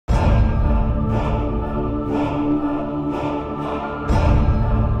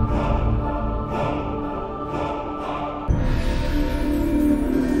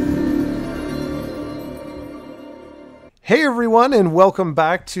Hey everyone, and welcome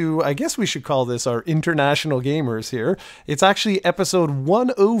back to, I guess we should call this our International Gamers here. It's actually episode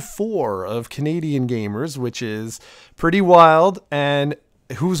 104 of Canadian Gamers, which is pretty wild. And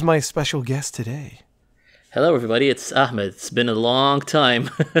who's my special guest today? Hello everybody, it's Ahmed. It's been a long time.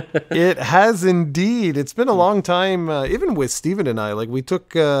 It has indeed. It's been a long time, even with Steven and I. Like we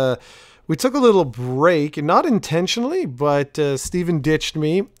took a little break, not intentionally, but Steven ditched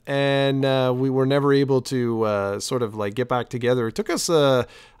me, and we were never able to sort of like get back together. It took us,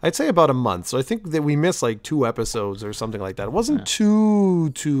 I'd say, about a month. So I think that we missed like 2 episodes or something like that. It wasn't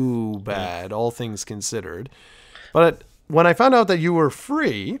too bad, all things considered. But when I found out that you were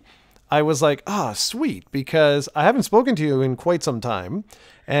free, I was like, sweet, because I haven't spoken to you in quite some time,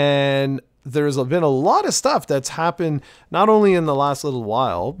 and there's been a lot of stuff that's happened not only in the last little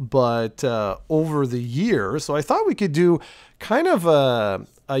while, but over the year. So I thought we could do kind of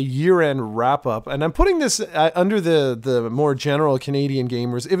a year-end wrap-up. And I'm putting this under the more general Canadian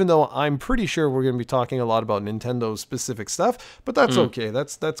gamers, even though I'm pretty sure we're going to be talking a lot about Nintendo-specific stuff. But that's okay.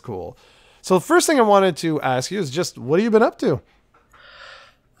 That's cool. So the first thing I wanted to ask you is just, what have you been up to?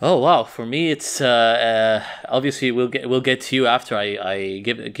 Oh wow! For me, it's obviously we'll get to you after I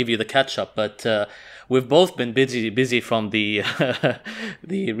give you the catch up. But we've both been busy from the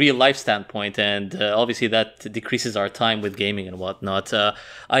the real life standpoint, and obviously that decreases our time with gaming and whatnot.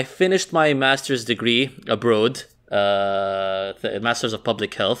 I finished my master's degree abroad, the Masters of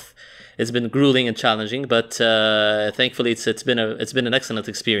Public Health. It's been grueling and challenging, but thankfully it's been an excellent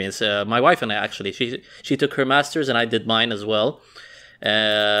experience. My wife and I actually she took her master's and I did mine as well.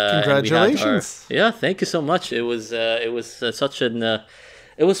 Congratulations! Thank you so much. It was such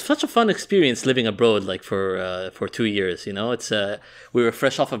a fun experience living abroad, like for 2 years. You know, we were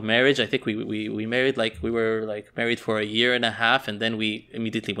fresh off of marriage. I think we married we were married for a year and a half, and then we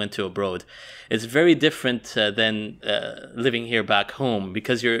immediately went to abroad. It's very different than living here back home,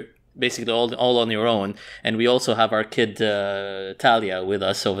 because you're basically all on your own, and we also have our kid Talia with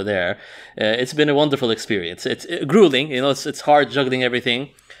us over there. It's been a wonderful experience. It's grueling, you know. It's hard juggling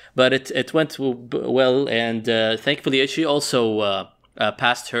everything, but it went well, and thankfully she also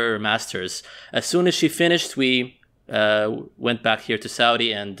passed her masters. As soon as she finished, we went back here to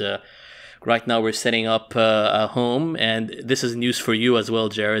Saudi, and right now we're setting up a home. And this is news for you as well,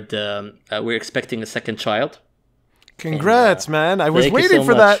 Jarrod. We're expecting a second child. Congrats, man. I was waiting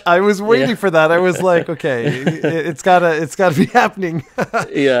for that. I was waiting for that. I was like, okay, it's gotta be happening.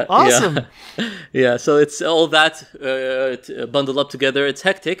 Awesome. Yeah. So it's all that bundled up together. It's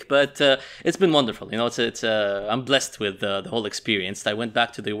hectic, but it's been wonderful. You know, I'm blessed with the whole experience. I went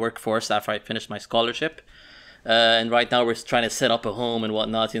back to the workforce after I finished my scholarship. And right now we're trying to set up a home and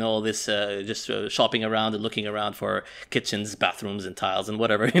whatnot, you know, all this, just shopping around and looking around for kitchens, bathrooms, and tiles and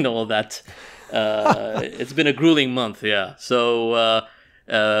whatever, you know, all that. It's been a grueling month, yeah. So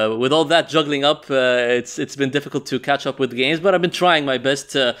with all that juggling up, it's been difficult to catch up with games, but I've been trying my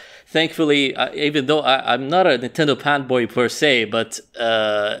best. Thankfully, even though I'm not a Nintendo fanboy per se, but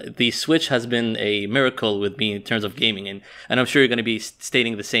the Switch has been a miracle with me in terms of gaming, and I'm sure you're going to be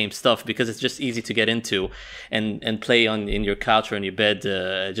stating the same stuff, because it's just easy to get into and play in your couch or in your bed,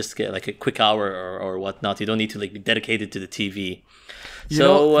 just get like a quick hour or whatnot. You don't need to like be dedicated to the TV.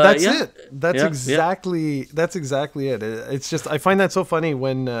 That's it. That's exactly it. It's just, I find that so funny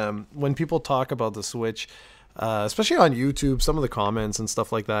when people talk about the Switch, especially on YouTube, some of the comments and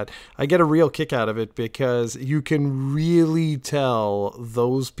stuff like that. I get a real kick out of it, because you can really tell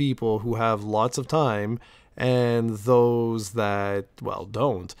those people who have lots of time and those that, well,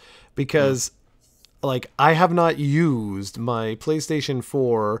 don't. Because like, I have not used my PlayStation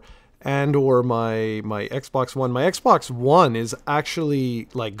 4 and or my Xbox One. My Xbox One is actually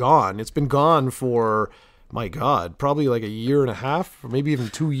like gone. It's been gone for, my God, probably like a year and a half, or maybe even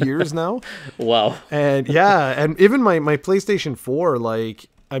 2 years now. Wow. And and even my PlayStation 4, like,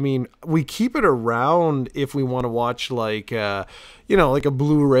 I mean, we keep it around if we want to watch like like a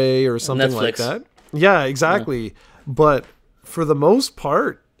Blu-ray or something Netflix. Like that. Yeah, exactly. Yeah. But for the most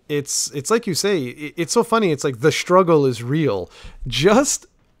part, it's like you say, it's so funny. It's like the struggle is real. Just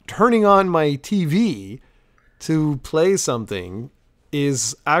turning on my TV to play something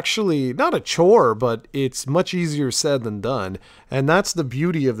is actually not a chore, but it's much easier said than done. And that's the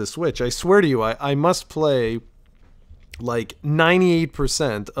beauty of the Switch. I swear to you, I must play like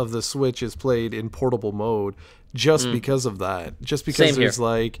 98% of the Switch is played in portable mode just because of that. Just because there's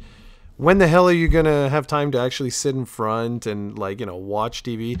like, when the hell are you going to have time to actually sit in front and watch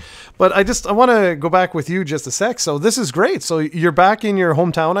TV? But I want to go back with you just a sec. So this is great. So you're back in your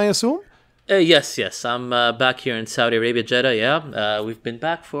hometown, I assume? Yes. I'm back here in Saudi Arabia, Jeddah, yeah. We've been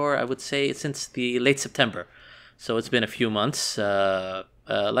back for, I would say, since the late September. So it's been a few months.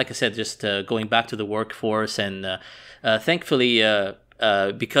 Like I said, just going back to the workforce, and thankfully,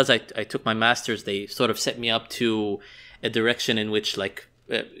 because I took my master's, they sort of set me up to a direction in which, like,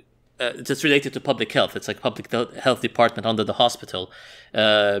 it's related to public health. It's like public health department under the hospital.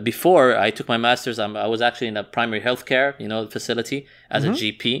 Before I took my master's, I was actually in a primary healthcare, facility as a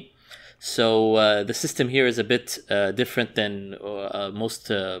GP. So the system here is a bit different than most.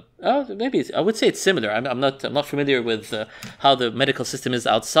 Maybe I would say it's similar. I'm not familiar with how the medical system is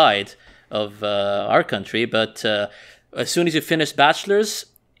outside of our country, but as soon as you finish bachelor's,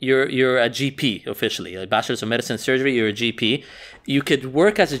 you're a GP officially. A bachelor's of medicine and surgery, you're a GP. You could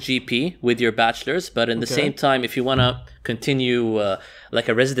work as a GP with your bachelor's, but in the same time, if you want to continue like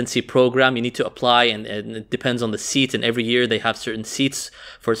a residency program, you need to apply, and it depends on the seat. And every year they have certain seats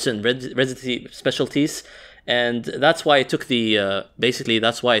for certain residency specialties. And that's why I took the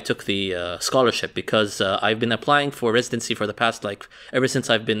scholarship, because I've been applying for residency for the past, like, ever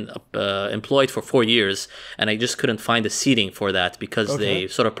since I've been employed for 4 years, and I just couldn't find the seating for that, because they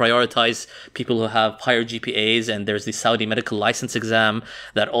sort of prioritize people who have higher GPAs, and there's the Saudi medical license exam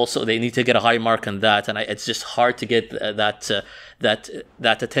that also they need to get a high mark on that, and it's just hard to get that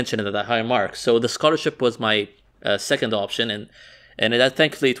attention and that high mark. So the scholarship was my second option, and that,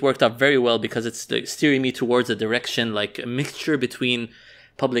 thankfully, it worked out very well, because it's steering me towards a direction, like a mixture between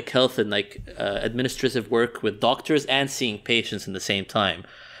public health and like administrative work with doctors and seeing patients in the same time.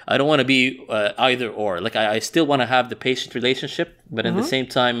 I don't want to be either or. Like, I still want to have the patient relationship, but at the same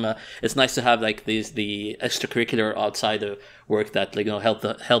time, it's nice to have like the extracurricular outside of work that, like,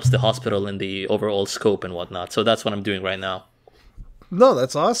 helps the hospital in the overall scope and whatnot. So that's what I'm doing right now. No,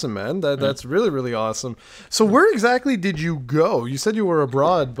 that's awesome, man. That's really, really awesome. So where exactly did you go? You said you were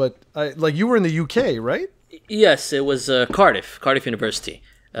abroad, but you were in the UK, right? Yes, it was Cardiff University.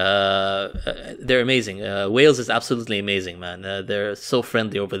 They're amazing. Wales is absolutely amazing, man. They're so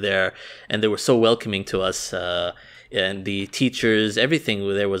friendly over there, and they were so welcoming to us. And the teachers, everything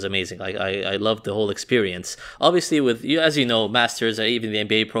there was amazing. Like, I loved the whole experience. Obviously, with you, as you know, masters or even the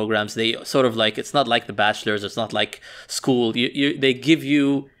MBA programs, they sort of like, it's not like the bachelor's. It's not like school. They give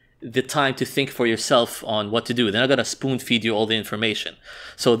you the time to think for yourself on what to do. They're not gonna spoon feed you all the information.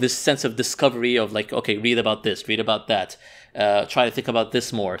 So this sense of discovery of, like, okay, read about this, read about that. Try to think about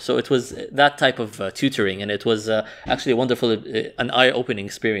this more. So it was that type of tutoring, and it was actually a wonderful, an eye-opening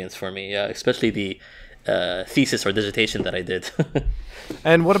experience for me, especially the thesis or dissertation that I did.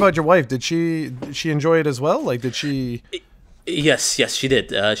 And what about your wife? Did she enjoy it as well? Like, did she? Yes, she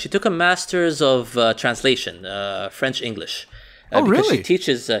did. She took a master's of translation, French English. Oh, really? She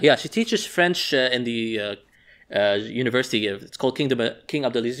teaches. She teaches French in the university. It's called King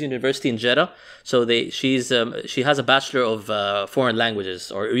Abdulaziz University in Jeddah. So she has a bachelor of foreign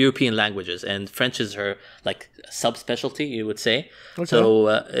languages or European languages, and French is her, like, subspecialty, you would say. Okay. So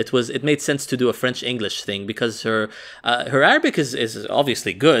it made sense to do a French English thing, because her Arabic is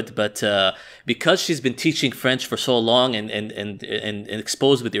obviously good, but because she's been teaching French for so long and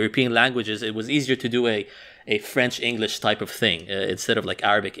exposed with European languages, it was easier to do a French English type of thing instead of like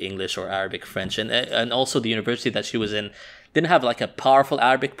Arabic English or Arabic French. And also the university that she was in didn't have like a powerful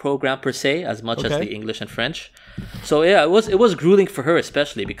Arabic program per se as much as the English and French. So yeah, it was grueling for her,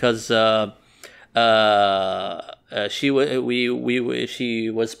 especially because she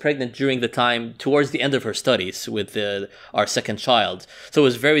was pregnant during the time towards the end of her studies with our second child. So it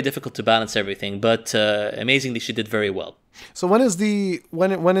was very difficult to balance everything, but amazingly she did very well. So when is the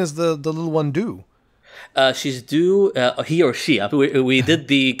little one due? She's due, he or she. We did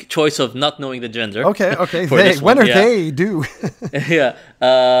the choice of not knowing the gender. Okay. When are they due? Yeah,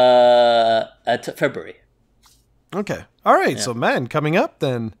 at February. Okay. All right. Yeah. So, man, coming up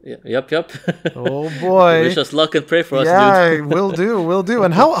then. Yep. Oh boy. Wish us luck and pray for us, dude. Yeah, will do.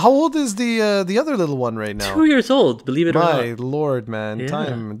 And how old is the other little one right now? 2 years old, believe it or not. My Lord, man. Yeah.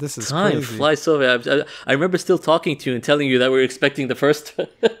 Time crazy. Time flies so fast. I remember still talking to you and telling you that we were expecting the first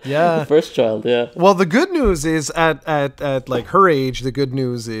the first child, yeah. Well, the good news is at like her age, the good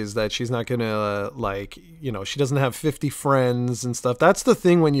news is that she's not going to she doesn't have 50 friends and stuff. That's the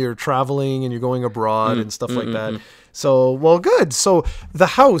thing when you're traveling and you're going abroad and stuff like that. So, well, good. So the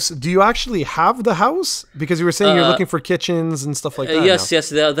house, do you actually have the house? Because you were saying you're looking for kitchens and stuff like that. Yes.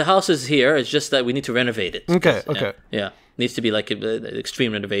 The house is here. It's just that we need to renovate it. Okay. Yeah. Needs to be like an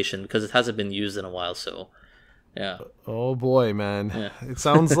extreme renovation because it hasn't been used in a while. So, yeah. Oh, boy, man. Yeah. It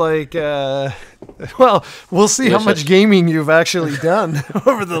sounds like, well, we'll see how much gaming you've actually done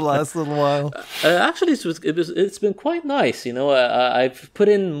over the last little while. Actually, it's been quite nice. I've put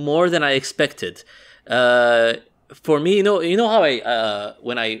in more than I expected. for me, you know how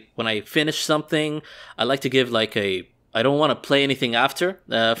when I finish something, I like to give like a. I don't want to play anything after.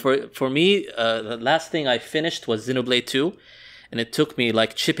 For me, the last thing I finished was Xenoblade 2, and it took me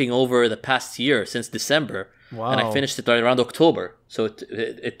like chipping over the past year since December. Wow. And I finished it right around October. So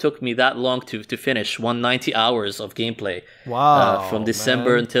it took me that long to finish 190 hours of gameplay. Wow. From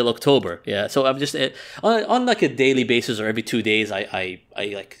December until October. Yeah. So I'm just on like a daily basis or every 2 days, I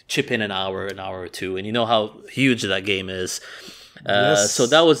like chip in an hour or two, and you know how huge that game is. Yes. So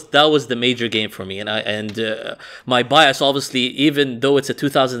that was the major game for me, and my bias, obviously, even though it's a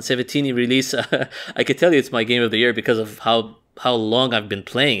 2017 release, I could tell you it's my game of the year because of how long I've been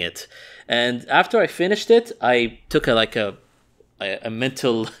playing it. And after I finished it, I took a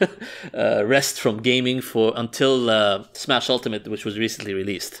mental rest from gaming until Smash Ultimate, which was recently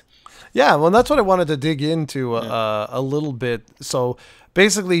released. Yeah, well, that's what I wanted to dig into a little bit. So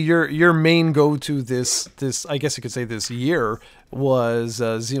basically, your main go-to this I guess you could say this year was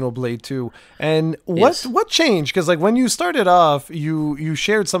Xenoblade 2. And what changed? Because like when you started off, you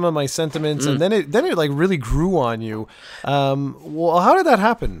shared some of my sentiments, and then it like really grew on you. Well, how did that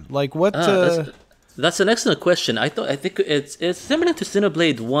happen? Like what? That's an excellent question. I think it's similar to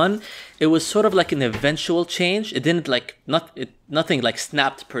Xenoblade 1. It was sort of like an eventual change. It didn't like nothing like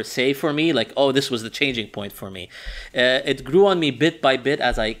snapped per se for me. Like, oh, this was the changing point for me. It grew on me bit by bit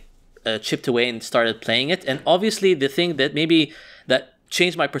as I chipped away and started playing it. And obviously, the thing that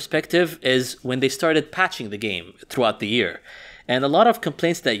changed my perspective is when they started patching the game throughout the year. And a lot of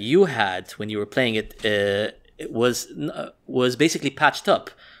complaints that you had when you were playing it was basically patched up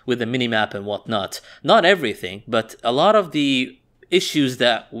with the minimap and whatnot. Not everything, but a lot of the issues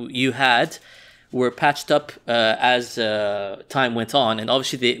that you had were patched up as time went on. And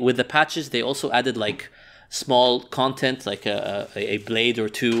obviously, with the patches, they also added like small content, like a blade or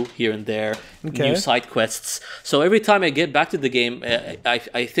two here and there, new side quests. So every time I get back to the game,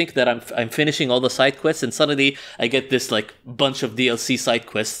 I think that I'm finishing all the side quests, and suddenly I get this like bunch of DLC side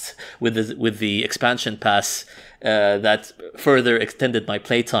quests with the expansion pass that further extended my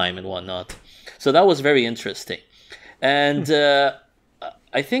playtime and whatnot. So that was very interesting. And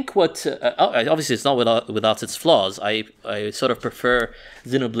I think obviously it's not without its flaws. I sort of prefer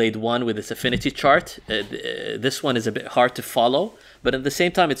Xenoblade 1 with its affinity chart. This one is a bit hard to follow, but at the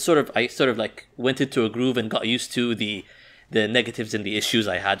same time, I sort of like went into a groove and got used to the negatives and the issues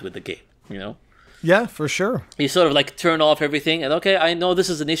I had with the game. You know? Yeah, for sure. You sort of like turn off everything, and okay, I know this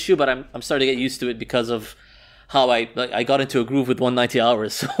is an issue, but I'm starting to get used to it because of how I got into a groove with 190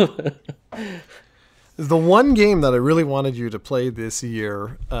 hours. The one game that I really wanted you to play this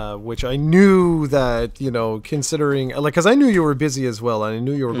year, which I knew that, considering, like, because I knew you were busy as well, and I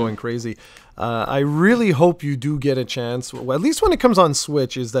knew you were going crazy. I really hope you do get a chance, well, at least when it comes on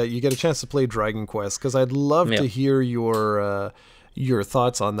Switch, is that you get a chance to play Dragon Quest, because I'd love to hear your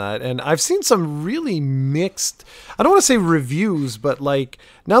thoughts on that. And I've seen some really mixed, I don't want to say reviews, but like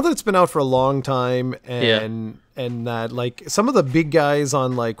now that it's been out for a long time, and that like some of the big guys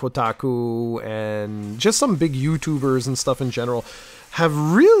on like Kotaku and just some big YouTubers and stuff in general have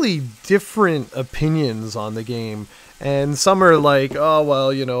really different opinions on the game. And some are like, oh, well,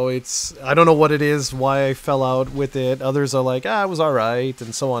 it's, I don't know what it is, why I fell out with it. Others are like, it was all right,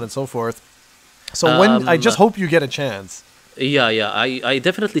 and so on and so forth. So I just hope you get a chance. Yeah, I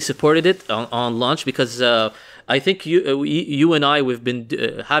definitely supported it on launch because I think you and I, we've been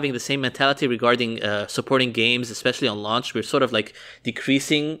having the same mentality regarding supporting games, especially on launch. We're sort of like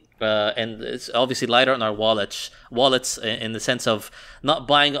decreasing, and it's obviously lighter on our wallets in the sense of not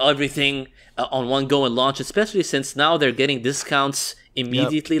buying everything on one go and launch, especially since now they're getting discounts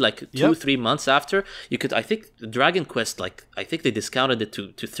immediately, like 2-3 months after. You could, I think, Dragon Quest, like I think they discounted it to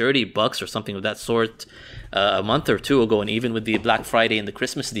 $30 or something of that sort a month or two ago, and even with the Black Friday and the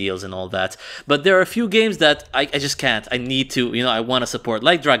Christmas deals and all that. But there are a few games that I just can't. I need to, I want to support,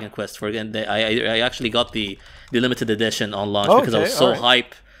 like Dragon Quest. For again, I actually got the limited edition on launch because I was so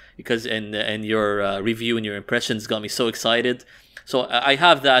hype. Because and your review and your impressions got me so excited. So I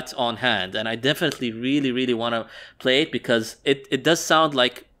have that on hand, and I definitely really, really want to play it because it does sound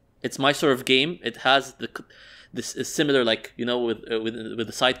like it's my sort of game. It has this is similar, like with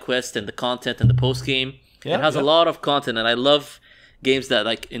the side quest and the content and the post game. It has a lot of content, and I love games that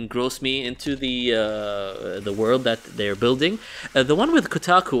like engross me into the world that they're building. The one with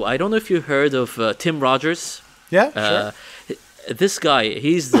Kotaku, I don't know if you heard of Tim Rogers. Yeah, sure. This guy,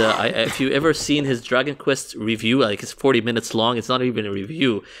 he's if you ever seen his Dragon Quest review, like it's 40 minutes long. It's not even a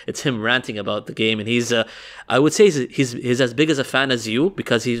review. It's him ranting about the game, and he's I would say he's as big as a fan as you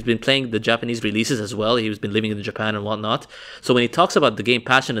because he's been playing the Japanese releases as well. He's been living in Japan and whatnot. So when he talks about the game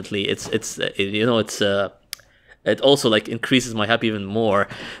passionately, it also like increases my hype even more.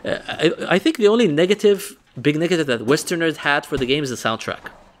 I think the only big negative that Westerners had for the game is the soundtrack.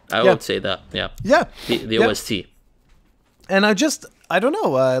 I would say that, yeah. Yeah. The yeah. OST. And I don't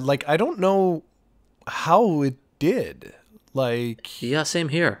know, I don't know how it did. Like, yeah, same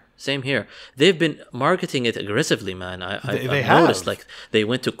here. Same here. They've been marketing it aggressively, man. I've have. noticed, like, they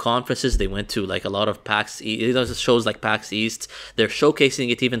went to conferences, they went to like a lot of PAX shows like PAX East. They're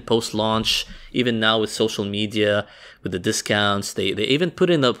showcasing it even post-launch, even now with social media, with the discounts. They even put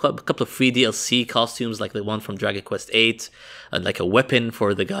in a couple of free DLC costumes, like the one from Dragon Quest VIII, and like a weapon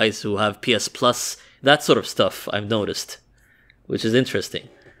for the guys who have PS Plus. That sort of stuff I've noticed, which is interesting.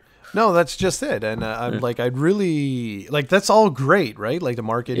 No, that's just it. And I'm like, I'd really like, that's all great, right? Like the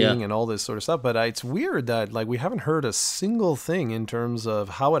marketing and all this sort of stuff. But it's weird that like we haven't heard a single thing in terms of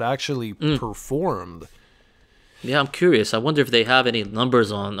how it actually performed. Yeah, I'm curious. I wonder if they have any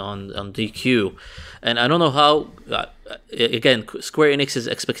numbers on DQ. And I don't know how, again, Square Enix's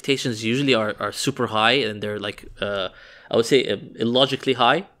expectations usually are super high, and they're like, I would say illogically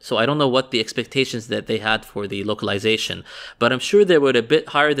high. So I don't know what the expectations that they had for the localization, but I'm sure they were a bit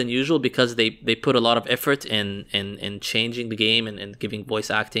higher than usual because they put a lot of effort in changing the game and giving voice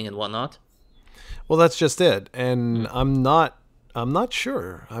acting and whatnot. Well, that's just it. And I'm not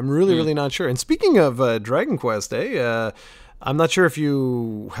sure. I'm really not sure. And speaking of Dragon Quest, I'm not sure if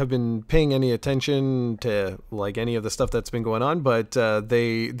you have been paying any attention to like any of the stuff that's been going on, but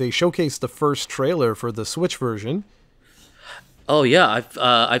they showcased the first trailer for the Switch version. Oh yeah,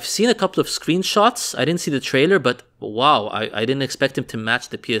 I've seen a couple of screenshots. I didn't see the trailer, but wow, I didn't expect him to match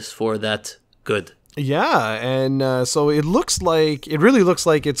the PS4 that good. Yeah, and so it really looks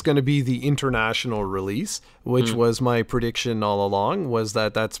like it's going to be the international release, which was my prediction all along, was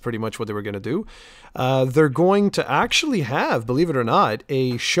that that's pretty much what they were going to do. They're going to actually have, believe it or not,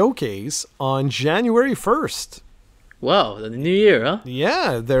 a showcase on January 1st. Wow, the new year, huh?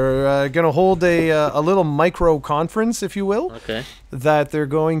 Yeah, they're going to hold a little micro conference, if you will. Okay. That they're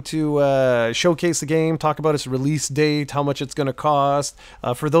going to showcase the game, talk about its release date, how much it's going to cost.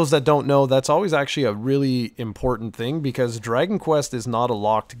 For those that don't know, that's always actually a really important thing because Dragon Quest is not a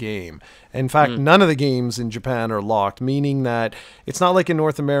locked game. In fact, none of the games in Japan are locked, meaning that it's not like in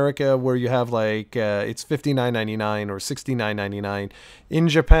North America where you have like it's $59.99 or $69.99. In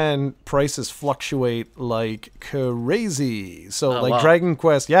Japan, prices fluctuate like crazy. So wow. Dragon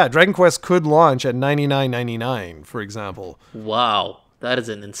Quest could launch at $99.99, for example. Wow, that is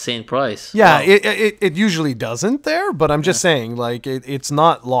an insane price. Yeah, wow. it usually doesn't there, but I'm just saying, like, it's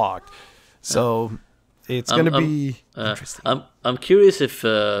not locked. So it's going to be interesting. I'm curious if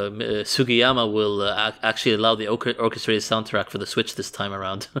Sugiyama will actually allow the orchestrated soundtrack for the Switch this time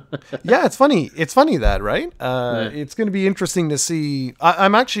around. Yeah, it's funny. It's funny that, right? It's going to be interesting to see.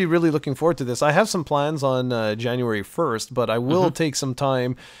 I'm actually really looking forward to this. I have some plans on January 1st, but I will take some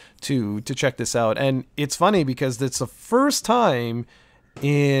time to check this out. And it's funny because it's the first time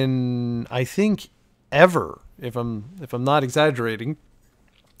in, I think, ever, if I'm not exaggerating,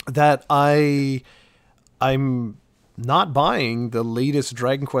 that I'm not buying the latest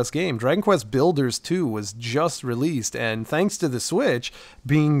Dragon Quest game. Dragon Quest Builders 2 was just released, and thanks to the Switch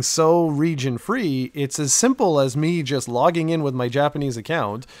being so region-free, it's as simple as me just logging in with my Japanese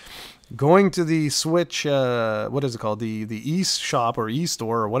account, going to the Switch, what is it called? The eShop or eStore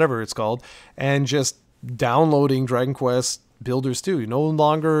or whatever it's called, and just downloading Dragon Quest Builders 2. You no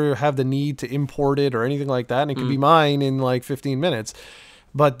longer have the need to import it or anything like that, and it can be mine in like 15 minutes.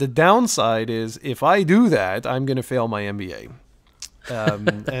 But the downside is, if I do that, I'm going to fail my MBA.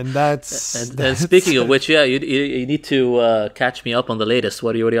 And that's... And speaking of which, yeah, you need to catch me up on the latest.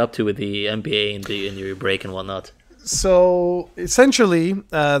 What are you up to with the MBA in your break and whatnot? So, essentially,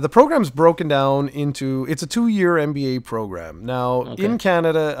 the program's broken down into... It's a 2-year MBA program. Now, in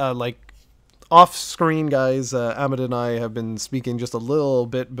Canada, off-screen, guys, Ahmed and I have been speaking just a little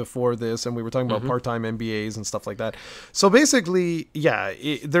bit before this, and we were talking about part-time MBAs and stuff like that. So basically, yeah,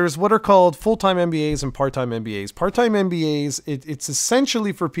 there's what are called full-time MBAs and part-time MBAs. Part-time MBAs, it's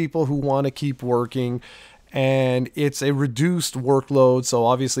essentially for people who want to keep working, and it's a reduced workload, so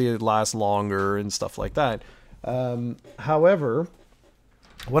obviously it lasts longer and stuff like that. However,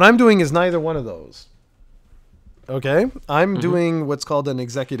 what I'm doing is neither one of those. Okay, I'm doing what's called an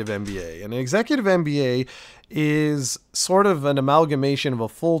executive MBA. And an executive MBA is sort of an amalgamation of a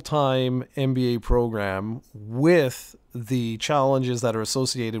full-time MBA program with the challenges that are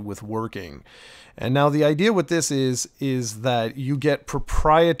associated with working. And now the idea with this is that you get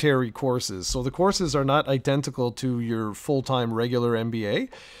proprietary courses. So the courses are not identical to your full-time regular MBA.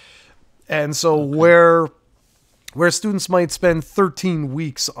 And so where students might spend 13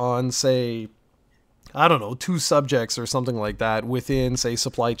 weeks on, say, I don't know, 2 subjects or something like that within, say,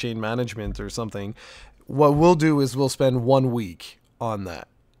 supply chain management or something, what we'll do is we'll spend 1 week on that.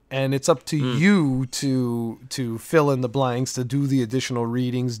 And it's up to you to fill in the blanks, to do the additional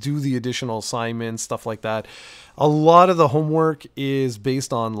readings, do the additional assignments, stuff like that. A lot of the homework is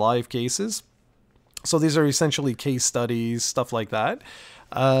based on live cases. So these are essentially case studies, stuff like that.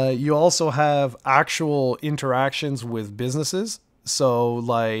 You also have actual interactions with businesses. So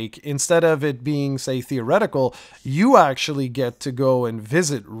like instead of it being, say, theoretical, you actually get to go and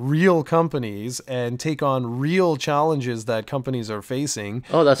visit real companies and take on real challenges that companies are facing.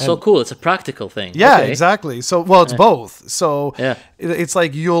 Oh, that's so cool. It's a practical thing. Yeah, okay. exactly. So, well, it's both. So Yeah. it's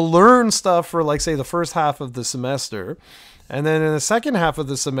like you'll learn stuff for, like, say, the first half of the semester. And then in the second half of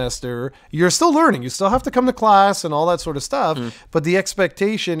the semester, you're still learning. You still have to come to class and all that sort of stuff. But the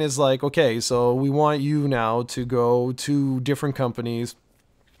expectation is like, okay, so we want you now to go to different companies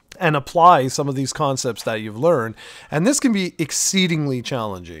and apply some of these concepts that you've learned. And this can be exceedingly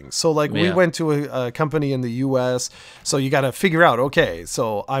challenging. So like we went to a company in the US. So you got to figure out, okay,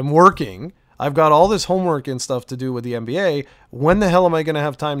 so I'm working. I've got all this homework and stuff to do with the MBA. When the hell am I going to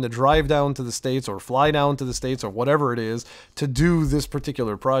have time to drive down to the States or fly down to the States or whatever it is to do this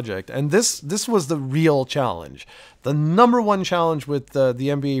particular project? And this was the real challenge. The number one challenge with the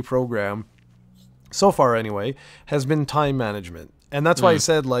MBA program, so far anyway, has been time management. And that's why I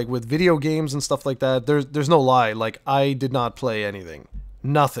said, like, with video games and stuff like that, there's no lie. Like, I did not play anything.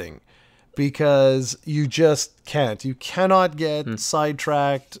 Nothing. Because you just can't. You cannot get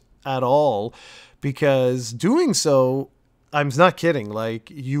sidetracked at all, because doing so, I'm not kidding, like,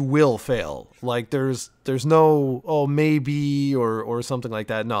 you will fail. Like, there's no, oh, maybe or something like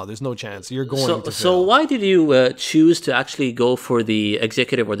that. No, there's no chance. You're going to fail. So why did you choose to actually go for the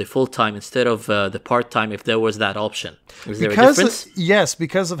executive or the full-time instead of the part-time, if there was that option? Was there a difference? Yes,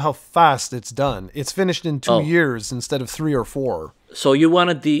 because of how fast it's done. It's finished in 2 years instead of 3 or 4. So you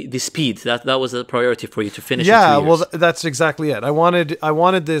wanted the speed. That was a priority for you to finish. Yeah, in 2 years. well, that's exactly it. I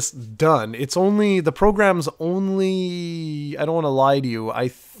wanted this done. It's only, the program's only, I don't want to lie to you, I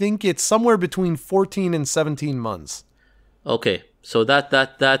think it's somewhere between 14 and 17 months. Okay, so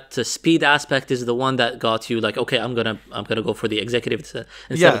that speed aspect is the one that got you like, okay, I'm gonna go for the executive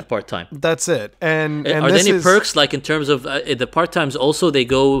instead of part time. That's it. And are there any perks, like in terms of the part times? Also, they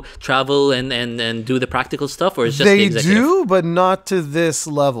go travel and do the practical stuff, or is just the executive? They do, but not to this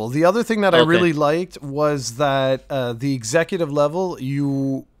level. The other thing that I really liked was that the executive level,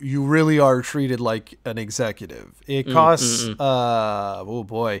 you really are treated like an executive. It costs, oh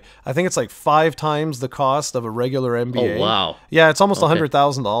boy, I think it's like 5 times the cost of a regular MBA. Oh wow! Yeah, it's almost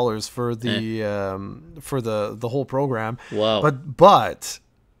 $100,000 for the whole program. Wow! But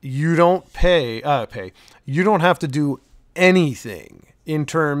you don't pay. You don't have to do anything in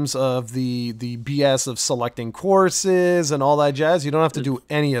terms of the BS of selecting courses and all that jazz. You don't have to do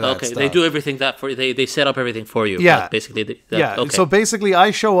any of that stuff. Okay, they do everything that for you. They set up everything for you. Yeah, basically. So basically,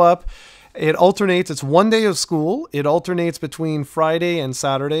 I show up. It alternates. It's 1 day of school. It alternates between Friday and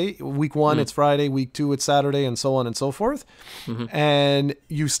Saturday. Week 1, it's Friday. Week 2, it's Saturday, and so on and so forth. And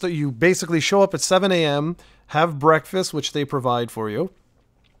you basically show up at 7 a.m., have breakfast, which they provide for you.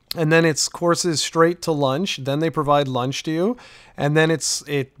 And then it's courses straight to lunch. Then they provide lunch to you. And then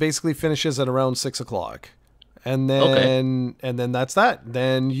it basically finishes at around 6 o'clock. And then that's that.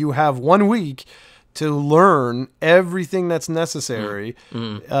 Then you have 1 week to learn everything that's necessary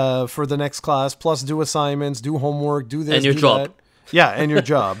for the next class, plus do assignments, do homework, do this, and your do job. that. Yeah, and your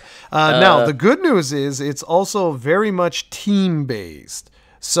job. Now, the good news is it's also very much team-based.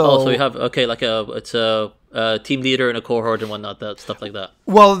 So you have, it's a team leader and a cohort and whatnot, stuff like that.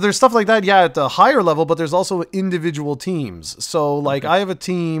 Well, there's stuff like that, yeah, at the higher level, but there's also individual teams. So, like, I have a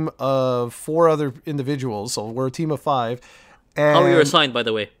team of 4 other individuals, so we're a team of 5. And how are you assigned, by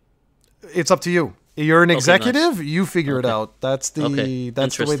the way? It's up to you. You're an executive, nice. You figure it out. That's the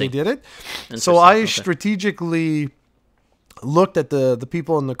way they did it. So I strategically looked at the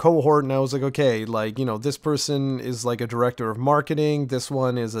people in the cohort, and I was like, okay, like, this person is like a director of marketing, this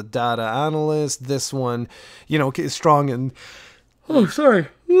one is a data analyst, this one, is strong in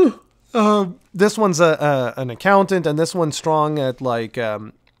this one's an accountant, and this one's strong at like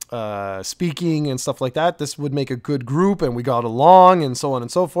speaking and stuff like that. This would make a good group, and we got along, and so on and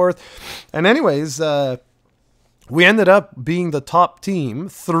so forth. And anyways, we ended up being the top team.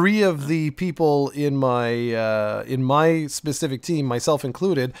 3 of the people in my specific team, myself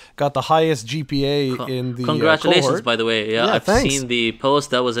included, got the highest GPA in the congratulations, cohort. By the way. Yeah, I've seen the post.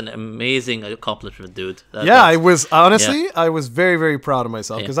 That was an amazing accomplishment, dude. I was honestly, I was very, very proud of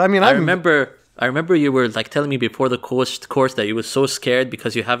myself, because I I remember you were like telling me before the course that you were so scared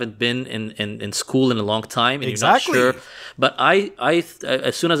because you haven't been in school in a long time and Exactly. you're not sure. But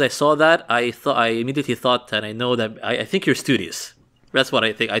as soon as I saw that, I immediately thought that I know that I think you're studious. That's what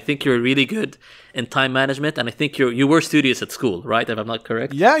I think. I think you're really good in time management, and I think you were studious at school, right? If I'm not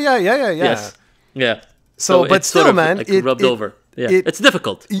correct. Yeah. Yes. Yeah. So but it's still, sort of, man, like, rubbed over. Yeah, it's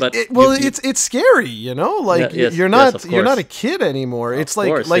difficult, but it's scary, you know. Like yes, you're yes, not of a kid anymore. It's like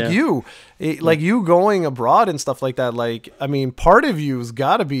course, like yeah. you, like you going abroad and stuff like that. Like, I mean, part of you's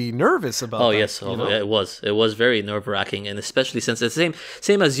got to be nervous about. Oh that, yes, you know? it was very nerve wracking, and especially since it's the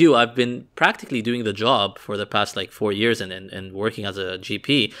same as you. I've been practically doing the job for the past like 4 years and working as a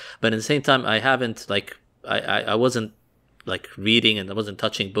GP, but at the same time, I haven't like I wasn't like reading and I wasn't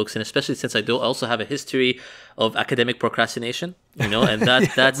touching books, and especially since I do also have a history of academic procrastination, you know, and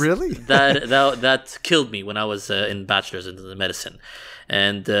that's really that killed me when I was in bachelor's in medicine,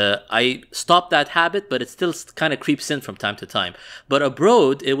 and I stopped that habit, but it still kind of creeps in from time to time. But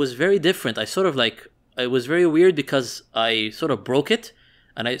abroad, it was very different. I sort of like it was very weird because I sort of broke it,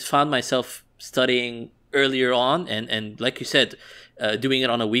 and I found myself studying earlier on, and like you said. Doing it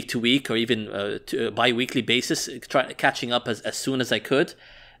on a week-to-week or even bi-weekly basis, catching up as soon as I could.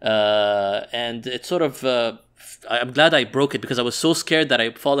 And it's sort of... I'm glad I broke it because I was so scared that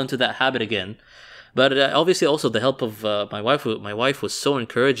I'd fall into that habit again. But obviously also the help of my wife. My wife was so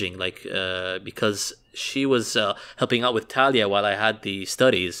encouraging, like because she was helping out with Talia while I had the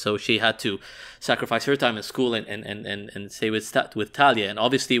studies. So she had to sacrifice her time in school and stay with Talia. And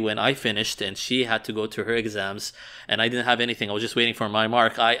obviously when I finished and she had to go to her exams and I didn't have anything, I was just waiting for my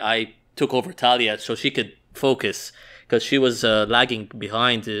mark. I took over Talia so she could focus because she was lagging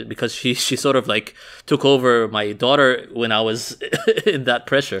behind because she sort of like took over my daughter when I was in that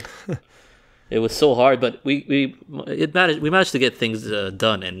pressure. It was so hard, but we managed to get things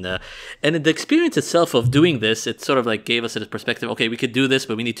done, and the experience itself of doing this, it sort of like gave us a perspective. Okay, we could do this,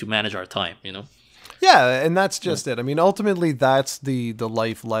 but we need to manage our time, you know. Yeah, and that's just it. I mean, ultimately, that's the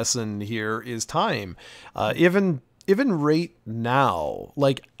life lesson here is time. Even right now,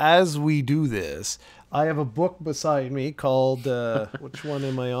 like as we do this, I have a book beside me called which one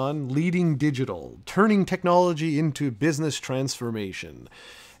am I on? Leading Digital: Turning Technology into Business Transformation.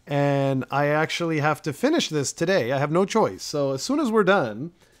 And I actually have to finish this today. I have no choice. So as soon as we're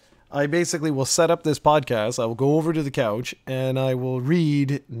done, I basically will set up this podcast. I will go over to the couch and I will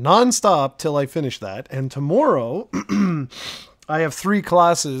read nonstop till I finish that. And tomorrow, I have 3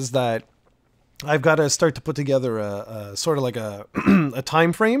 classes that I've got to start to put together a sort of like a a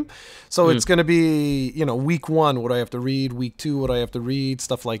time frame. So it's going to be, you know, week 1, what I have to read, week 2, what I have to read,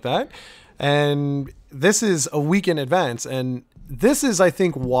 stuff like that. And this is a week in advance. And this is, I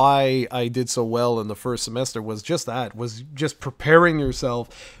think, why I did so well in the first semester was just preparing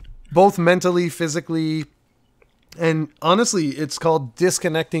yourself both mentally, physically, and honestly, it's called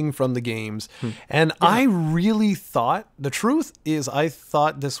disconnecting from the games. And yeah. I really thought, the truth is I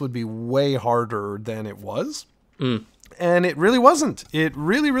thought this would be way harder than it was. And it really wasn't. It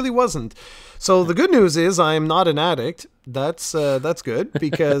really, really wasn't. So the good news is I'm not an addict. That's good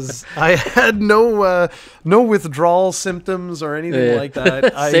because I had no withdrawal symptoms or anything like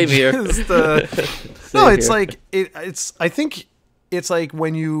that. Same here. No, it's here. Like it's. I think it's like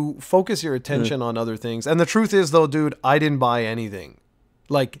when you focus your attention on other things. And the truth is, though, dude, I didn't buy anything.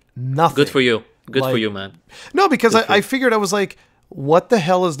 Like nothing. Good for you. Good for you, man. No, because I figured I was like, what the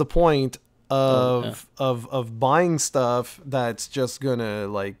hell is the point of buying stuff that's just gonna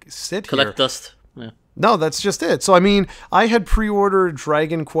like sit collect here. Dust. Yeah. No, that's just it. So I mean, I had pre-ordered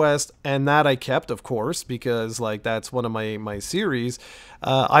Dragon Quest, and that I kept, of course, because like that's one of my series.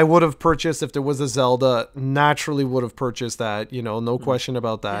 I would have purchased if there was a Zelda. Naturally, would have purchased that. You know, no question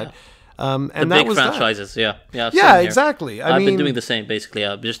about that. Yeah. And the that big was franchises, that. yeah, exactly. I've been doing the same basically.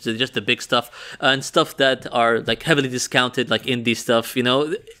 Just the big stuff and stuff that are like heavily discounted, like indie stuff. You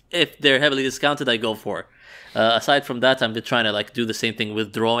know, if they're heavily discounted, I go for. Aside from that, I'm just trying to like do the same thing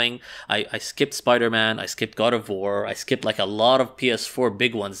with drawing. I skipped Spider-Man, I skipped God of War, I skipped like a lot of PS4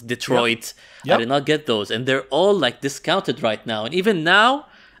 big ones. Detroit, Yep. I did not get those, and they're all like discounted right now. And even now,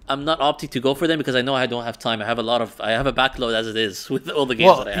 I'm not opting to go for them because I know I don't have time. I have a backlog as it is with all the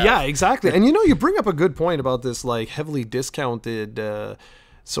games that I have. Yeah, exactly. And you know, you bring up a good point about this like heavily discounted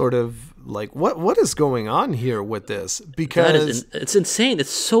sort of like what is going on here with this? Because it's insane. It's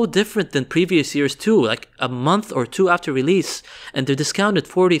so different than previous years too. Like a month or 2 after release, and they're discounted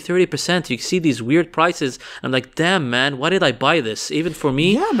 40-30%. You see these weird prices. I'm like, damn man, why did I buy this? Even for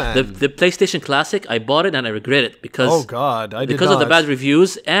me, yeah, man. The PlayStation Classic, I bought it and I regret it because oh god, because of the bad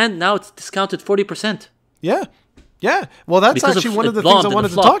reviews, and now it's discounted 40%. Yeah. Yeah, well, that's because actually one of it the things I bombed and wanted it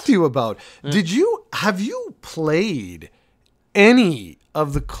to talk flopped. to you about. Have you played any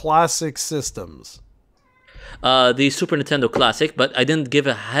of the classic systems? The Super Nintendo Classic, but I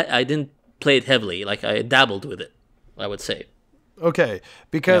didn't play it heavily. Like I dabbled with it, I would say. Okay,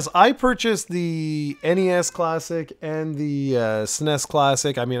 because I purchased the NES Classic and the SNES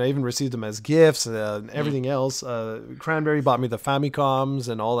Classic. I mean, I even received them as gifts and everything else. Cranberry bought me the Famicoms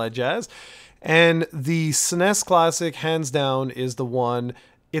and all that jazz. And the SNES Classic, hands down, is the one.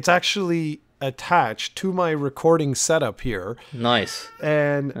 It's actually attached to my recording setup here, Nice.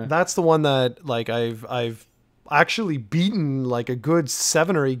 and that's the one that like I've actually beaten like a good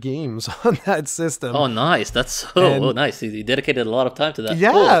 7 or 8 games on that system. Oh, nice. That's so nice. You dedicated a lot of time to that.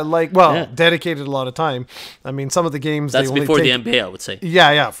 Yeah, Cool. like, well, dedicated a lot of time. I mean, some of the games That's they only before take, the NBA, I would say.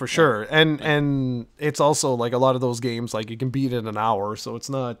 yeah, for sure. And it's also like a lot of those games like you can beat in an hour, so it's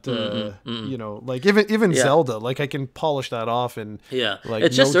not you know, like even Zelda, like I can polish that off in like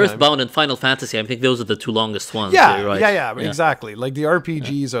it's just no time. Earthbound and Final Fantasy. I think those are the two longest ones. Yeah, you're right. yeah, exactly. Like the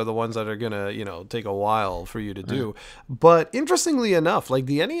RPGs are the ones that are gonna, you know, take a while for you to do. But interestingly enough, like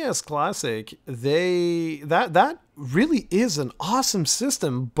the NES Classic, that really is an awesome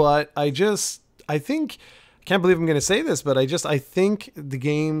system. But I think, I can't believe I'm gonna say this, but I think the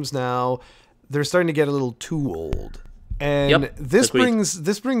games now, they're starting to get a little too old. And this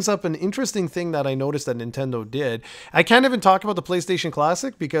brings up an interesting thing that I noticed that Nintendo did. I can't even talk about the PlayStation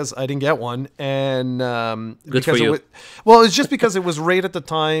Classic because I didn't get one, and Good for you. Well, it's just because it was right at the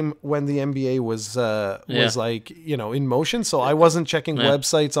time when the NBA was like, you know, in motion. So I wasn't checking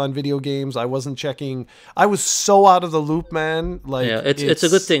websites on video games. I wasn't checking. I was so out of the loop, man. Like, it's a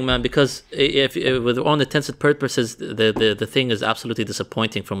good thing, man, because if with all intents and purposes, the thing is absolutely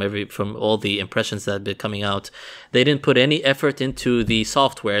disappointing from all the impressions that have been coming out. They didn't put any effort into the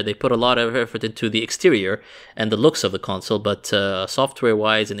software. They put a lot of effort into the exterior and the looks of the console, but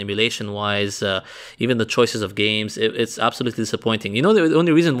software-wise and emulation-wise, even the choices of games, it's absolutely disappointing. You know, the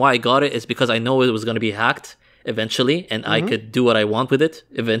only reason why I got it is because I know it was going to be hacked eventually, and I could do what I want with it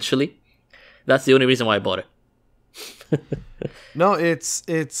eventually. That's the only reason why I bought it. No,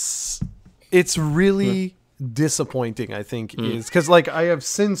 it's really disappointing, I think, is because like I have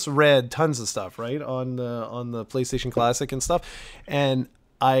since read tons of stuff right on the PlayStation Classic and stuff, and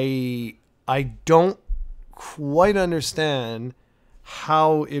I don't quite understand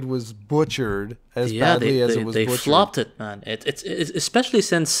how it was butchered as badly as it was butchered. They flopped it, man. It's especially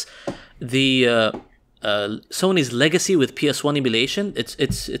since the Sony's legacy with PS1 emulation.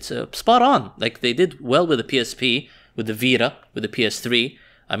 It's spot on. Like they did well with the PSP, with the Vita, with the PS3.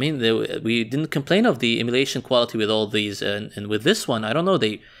 I mean, we didn't complain of the emulation quality with all these, and with this one, I don't know.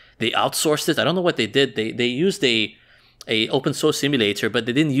 They outsourced it. I don't know what they did. They used a open source simulator, but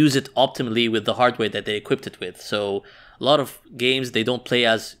they didn't use it optimally with the hardware that they equipped it with. So a lot of games they don't play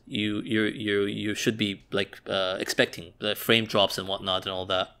as you should be like expecting, the frame drops and whatnot and all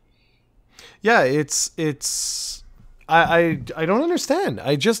that. Yeah, it's I don't understand.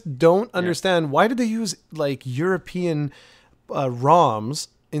 I just don't understand why did they use like European ROMs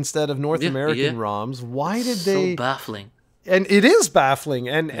instead of North American ROMs. Why did they? So baffling. And it is baffling,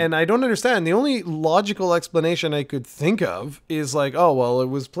 and I don't understand. The only logical explanation I could think of is like, oh well, it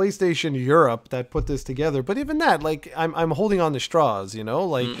was PlayStation Europe that put this together. But even that, like, I'm holding on to straws, you know,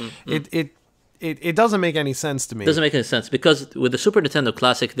 like it doesn't make any sense to me. It doesn't make any sense because with the Super Nintendo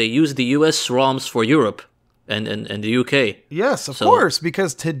Classic, they used the US ROMs for Europe and the UK. Yes, of course,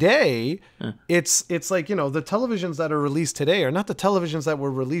 because today it's like, you know, the televisions that are released today are not the televisions that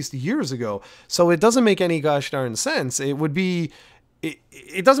were released years ago. So it doesn't make any gosh darn sense. It would be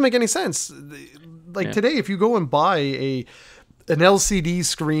it doesn't make any sense. Like today, if you go and buy an LCD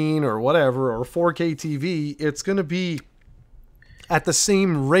screen or whatever or 4K TV, it's going to be at the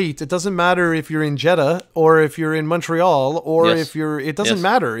same rate. It doesn't matter if you're in Jeddah or if you're in Montreal or if you're, it doesn't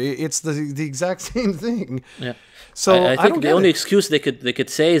matter. It's the exact same thing. Yeah. So I think the only excuse they could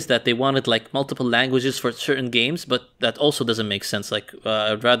say is that they wanted like multiple languages for certain games, but that also doesn't make sense. Like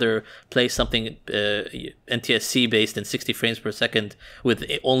I'd rather play something NTSC based in 60 frames per second with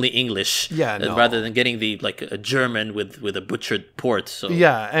only English, rather than getting the like a German with a butchered port. So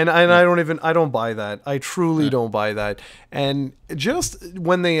and I don't buy that. I truly don't buy that. And just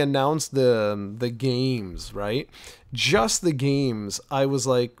when they announced the games, right? Just the games, I was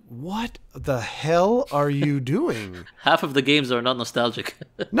like, what the hell are you doing? Half of the games are not nostalgic.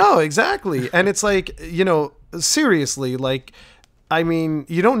 No, exactly. And it's like, you know, seriously, like, I mean,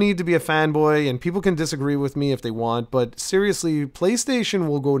 you don't need to be a fanboy, and people can disagree with me if they want, but seriously, PlayStation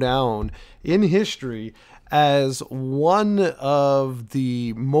will go down in history as one of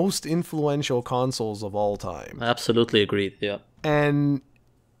the most influential consoles of all time. Absolutely agreed. Yeah. And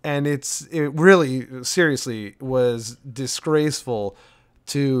it really seriously was disgraceful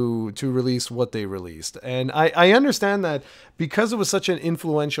to release what they released. And I understand that because it was such an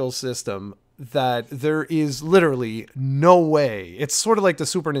influential system that there is literally no way. It's sort of like the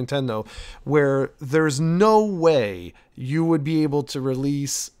Super Nintendo, where there's no way you would be able to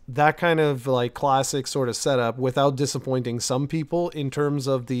release that kind of like classic sort of setup without disappointing some people in terms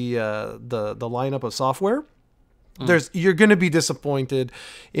of the lineup of software. You're going to be disappointed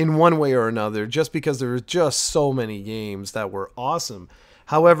in one way or another just because there were just so many games that were awesome.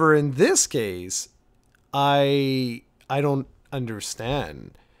 However, in this case, I don't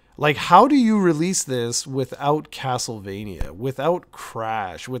understand. Like, how do you release this without Castlevania, without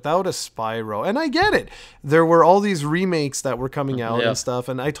Crash, without a Spyro? And I get it. There were all these remakes that were coming out and stuff,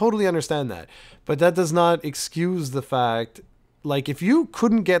 and I totally understand that. But that does not excuse the fact, like, if you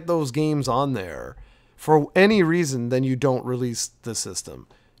couldn't get those games on there for any reason, then you don't release the system.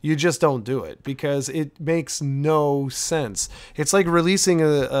 You just don't do it because it makes no sense. It's like releasing a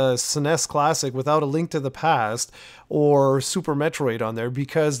SNES Classic without A Link to the Past or Super Metroid on there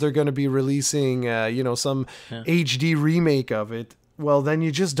because they're going to be releasing, some HD remake of it. Well, then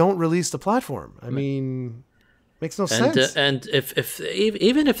you just don't release the platform. I mean, makes no sense. And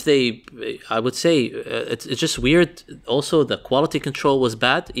even if they, I would say it's just weird. Also, the quality control was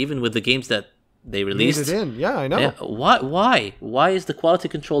bad, even with the games that they released. Made it in. Yeah, I know. Yeah. Why is the quality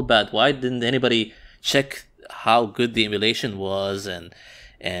control bad? Why didn't anybody check how good the emulation was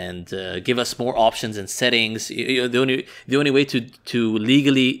and give us more options and settings? The only way to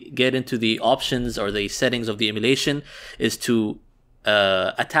legally get into the options or the settings of the emulation is to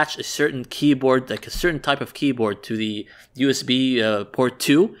attach a certain keyboard, like a certain type of keyboard, to the USB port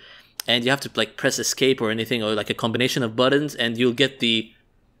 2, and you have to like press escape or anything, or like a combination of buttons, and you'll get the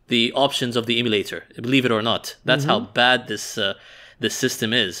options of the emulator. Believe it or not, that's how bad this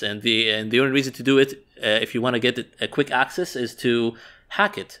system is. And the only reason to do it, if you want to get a quick access, is to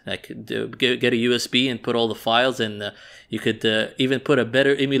hack it. Like get a USB and put all the files, and you could even put a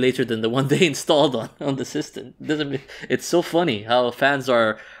better emulator than the one they installed on the system. It's so funny how fans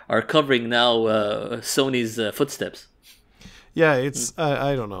are covering now Sony's footsteps. Yeah, it's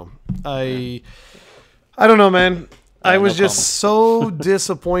I don't know. I don't know, man. I was just so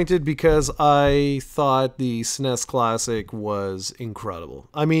disappointed because I thought the SNES Classic was incredible.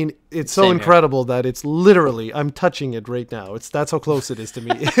 I mean, it's so incredible that it's literally, I'm touching it right now. That's how close it is to me.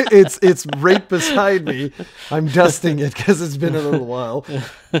 It's right beside me. I'm dusting it because it's been a little while.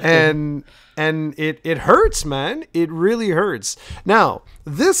 And it hurts, man. It really hurts. Now,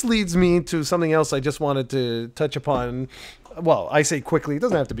 this leads me to something else I just wanted to touch upon. Well, I say quickly. It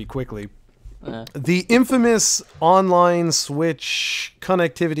doesn't have to be quickly. The infamous online Switch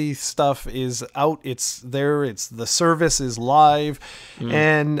connectivity stuff is out. It's there. The service is live.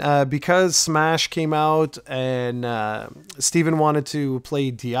 And because Smash came out and Steven wanted to play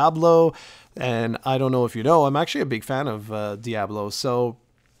Diablo, and I don't know if you know, I'm actually a big fan of Diablo. So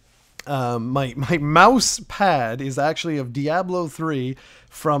my mouse pad is actually of Diablo 3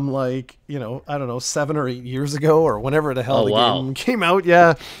 from I don't know, 7 or 8 years ago or whenever the hell game came out.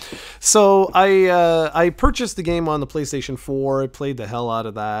 Yeah. So I purchased the game on the PlayStation 4. I played the hell out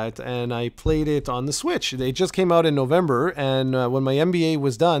of that, and I played it on the Switch. They just came out in November, and when my MBA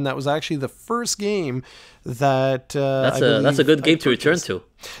was done, that was actually the first game that that's a good game to return to.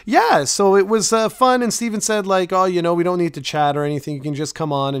 Yeah, so it was fun, and Steven said, like, oh, we don't need to chat or anything. You can just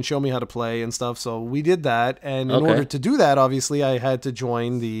come on and show me how to play and stuff. So we did that, and in order to do that, obviously, I had to join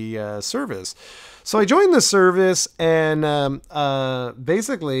the service. So I joined the service, and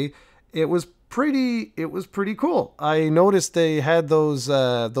basically, it was pretty cool. I noticed they had those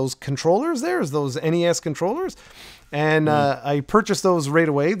controllers there, those NES controllers, and I purchased those right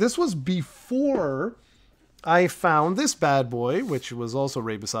away. This was before I found this bad boy, which was also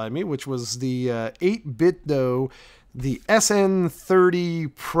right beside me, which was the 8-bit though, the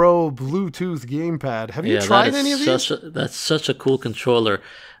SN30 Pro Bluetooth gamepad. Have you tried any of these? That's such a cool controller.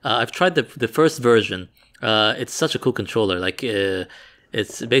 I've tried the first version. It's such a cool controller. Like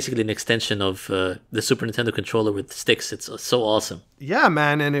it's basically an extension of the Super Nintendo controller with sticks. It's so awesome. Yeah,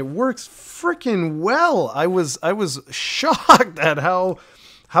 man, and it works freaking well. I was shocked at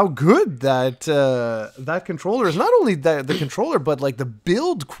how good that controller is. Not only the controller, but like the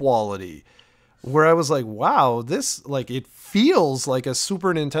build quality, where I was like, wow, this, like, it feels like a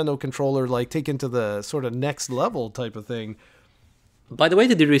Super Nintendo controller, like taken to the sort of next level type of thing. By the way,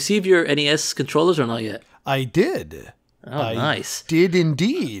 did you receive your NES controllers or not yet? I did. Oh, nice. Did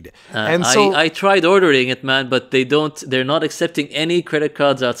indeed. And so I tried ordering it, man, but they're not accepting any credit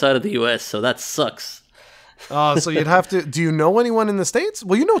cards outside of the US, so that sucks. so you'd have to. Do you know anyone in the States?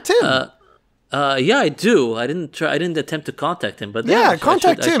 Well, you know Tim. Yeah, I do. I didn't attempt to contact him, but yeah,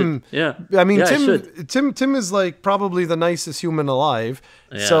 contact Tim. Yeah, I mean, yeah, Tim is like probably the nicest human alive.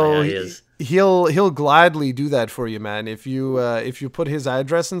 Yeah, so yeah, he is. He'll gladly do that for you, man. If you put his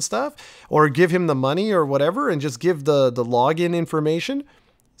address and stuff, or give him the money or whatever, and just give the login information,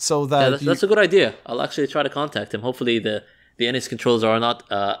 so that that's a good idea. I'll actually try to contact him. Hopefully the NS controls are not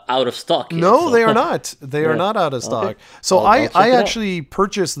out of stock yet, No, they are not. They are not out of stock. Okay. So I'll check I it out. actually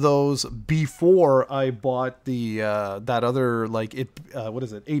purchased those before I bought the that other like what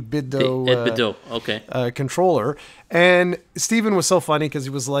is it 8-bit Okay. controller. And Steven was so funny because he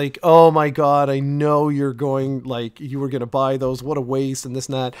was like, "Oh my god, I know you're going like you were gonna buy those. What a waste and this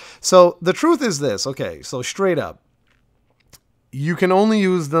and that." So the truth is this. Okay, so straight up. You can only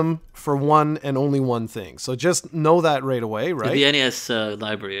use them for one and only one thing. So just know that right away, right? The NES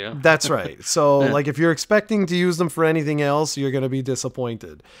library, yeah. That's right. So like if you're expecting to use them for anything else, you're going to be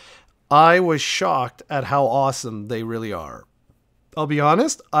disappointed. I was shocked at how awesome they really are. I'll be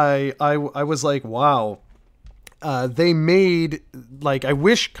honest. I was like, wow. They made like, I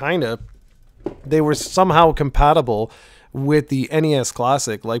wish kind of they were somehow compatible with the NES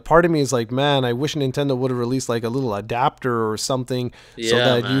Classic. Like part of me is like, man, I wish Nintendo would have released like a little adapter or something so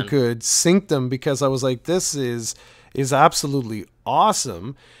that you could sync them, because I was like, this is absolutely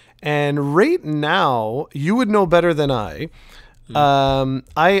awesome. And right now, you would know better than I.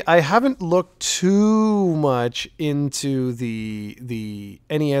 I haven't looked too much into the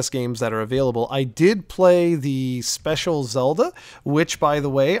NES games that are available. I did play the Special Zelda, which, by the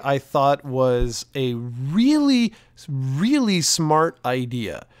way, I thought was a really, really smart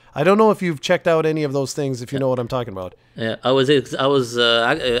idea. I don't know if you've checked out any of those things, if you know what I'm talking about. Yeah, I was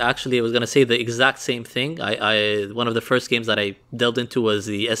actually I was gonna say the exact same thing. I one of the first games that I delved into was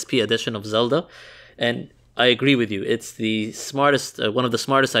the SP edition of Zelda, and I agree with you. It's the smartest, one of the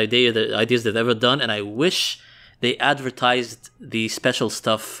smartest ideas they've ever done, and I wish they advertised the special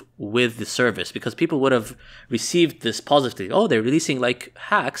stuff with the service, because people would have received this positively. Oh, they're releasing like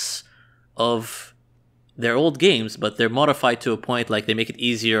hacks of their old games, but they're modified to a point, like they make it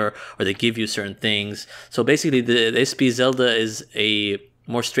easier or they give you certain things. So basically, the SP Zelda is a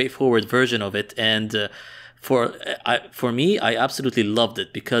more straightforward version of it, and for me, I absolutely loved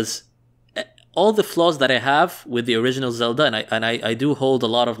it, because all the flaws that I have with the original Zelda, and I do hold a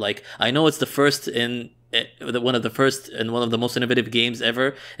lot of, like, I know it's the first in one of the first and one of the most innovative games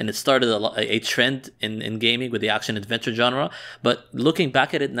ever, and it started a trend in gaming with the action adventure genre. But looking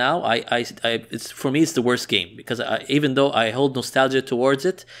back at it now, it's, for me, it's the worst game, because even though I hold nostalgia towards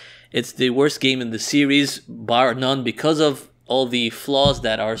it, it's the worst game in the series, bar none, because of all the flaws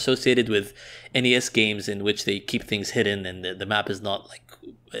that are associated with NES games, in which they keep things hidden and the map is not like,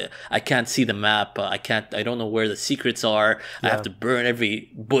 I can't see the map. I don't know where the secrets are. Yeah. I have to burn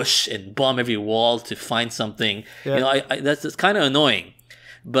every bush and bomb every wall to find something. Yeah. You know, that's kind of annoying.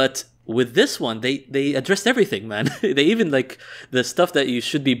 But with this one, they addressed everything, man. They even, like, the stuff that you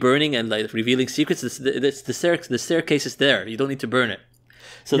should be burning and like revealing secrets. The staircase is there. You don't need to burn it.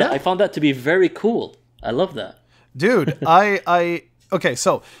 So I found that to be very cool. I love that, dude. Okay.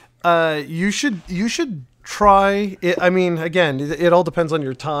 So, you should try it. I mean, again, it all depends on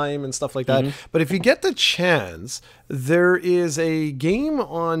your time and stuff like that. Mm-hmm. But if you get the chance, there is a game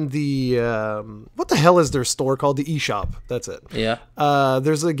on the what the hell is their store called? The eShop. That's it. Yeah.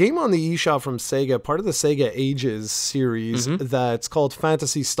 There's a game on the eShop from Sega, part of the Sega Ages series, that's called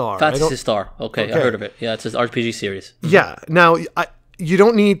Phantasy Star. Phantasy Star. Okay, I heard of it. Yeah, it's an RPG series. Yeah. Now, you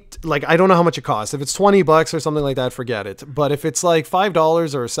don't need, like, I don't know how much it costs. If it's $20 or something like that, forget it. But if it's like $5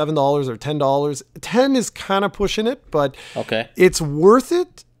 or $7 or $10, 10 is kind of pushing it, but it's worth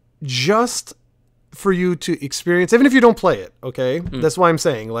it just for you to experience, even if you don't play it. Okay, that's why I'm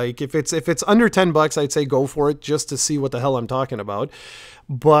saying, like, if it's under $10, I'd say go for it just to see what the hell I'm talking about.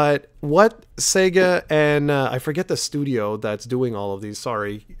 But what Sega and I forget the studio that's doing all of these.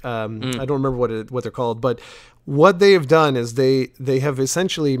 Sorry, I don't remember what they're called, but what they have done is they have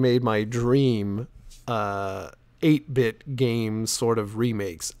essentially made my dream 8-bit game sort of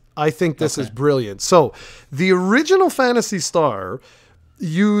remakes. I think this is brilliant. So the original Phantasy Star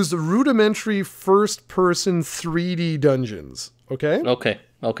used rudimentary first-person 3D dungeons. Okay.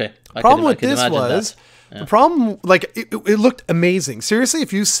 Problem with this was the problem, like, it looked amazing. Seriously,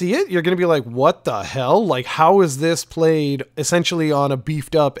 if you see it, you're gonna be like, "What the hell? Like, how is this played essentially on a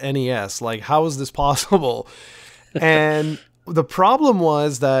beefed up NES? Like, how is this possible?" And the problem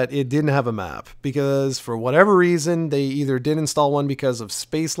was that it didn't have a map because for whatever reason, they either didn't install one because of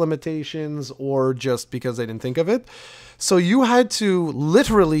space limitations or just because they didn't think of it. So you had to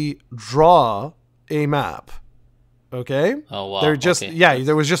literally draw a map. Okay. Oh wow.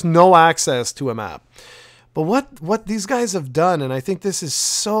 There was just no access to a map. But what these guys have done, and I think this is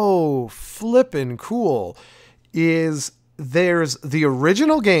so flippin' cool, is there's the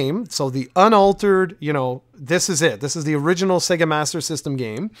original game, so the unaltered, this is it. This is the original Sega Master System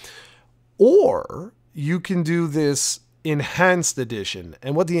game. Or you can do this enhanced edition.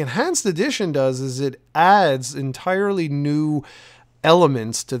 And what the enhanced edition does is it adds entirely new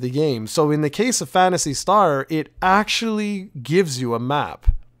elements to the game. So in the case of Phantasy Star, it actually gives you a map.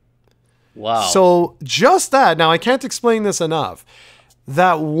 Wow. So just that, now I can't explain this enough.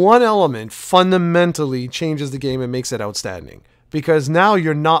 That one element fundamentally changes the game and makes it outstanding because now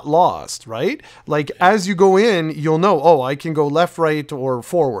you're not lost, right? Like as you go in, you'll know, oh, I can go left, right, or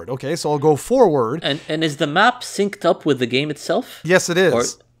forward. Okay, so I'll go forward. And is the map synced up with the game itself? Yes, it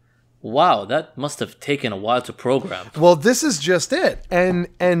is. Wow, that must have taken a while to program. Well, this is just it.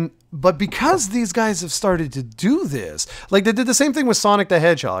 But because these guys have started to do this, like they did the same thing with Sonic the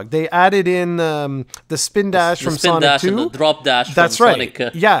Hedgehog. They added in the spin dash from Sonic 2. And the drop dash That's from right.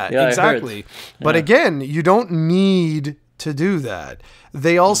 Sonic. Yeah, exactly. But again, you don't need to do that.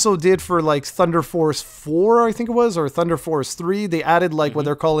 They also did for like Thunder Force 4, I think it was, or Thunder Force 3. They added like what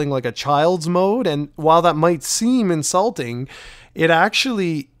they're calling like a child's mode. And while that might seem insulting, it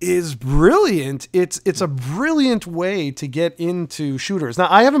actually is brilliant. It's a brilliant way to get into shooters. Now,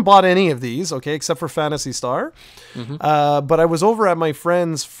 I haven't bought any of these, okay, except for Phantasy Star. But I was over at my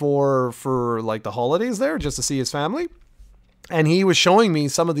friend's for like the holidays there just to see his family. And he was showing me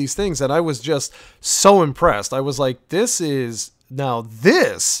some of these things and I was just so impressed. I was like, this is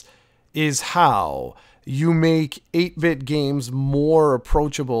how you make 8-bit games more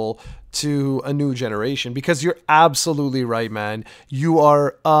approachable to a new generation, because you're absolutely right, man. You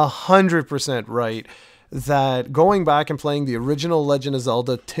are 100% right that going back and playing the original Legend of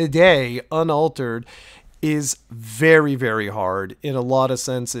Zelda today, unaltered, is very, very hard in a lot of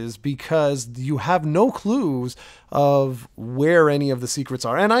senses because you have no clues of where any of the secrets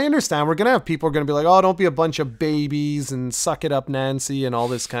are. And I understand we're going to have people who are going to be like, oh, don't be a bunch of babies and suck it up, Nancy, and all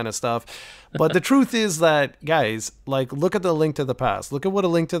this kind of stuff. But the truth is that, guys, like, look at the Link to the Past. Look at what A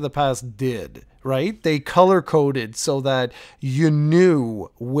Link to the Past did, right? They color-coded so that you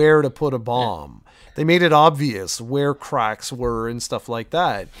knew where to put a bomb. They made it obvious where cracks were and stuff like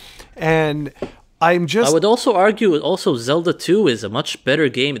that. And I would also argue also Zelda 2 is a much better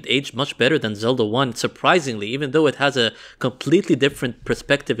game. It aged much better than Zelda 1, surprisingly, even though it has a completely different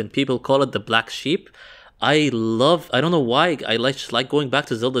perspective and people call it the black sheep. I don't know why, I just like going back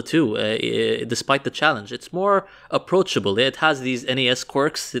to Zelda 2, despite the challenge. It's more approachable. It has these NES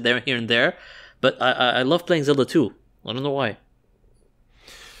quirks there, here and there, but I love playing Zelda 2. I don't know why.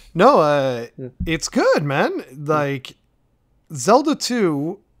 No, it's good, man. Like, Zelda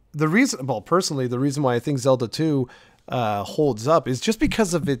 2, personally, the reason why I think Zelda 2 holds up is just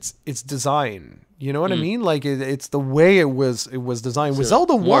because of its design. You know what I mean? Like, it's the way it was designed. With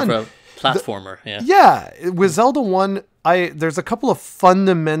Zelda 1... platformer. With Zelda 1, there's a couple of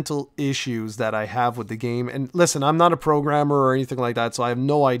fundamental issues that I have with the game. And listen, I'm not a programmer or anything like that, so I have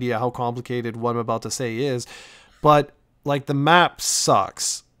no idea how complicated what I'm about to say is. But like the map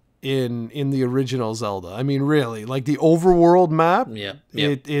sucks in the original Zelda. I mean, really, like the overworld map.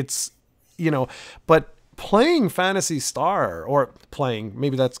 It's but playing Phantasy Star, or playing,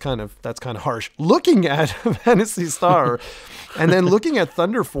 maybe that's kind of harsh. Looking at Phantasy Star and then looking at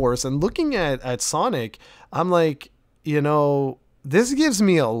Thunder Force and looking at Sonic, I'm like, this gives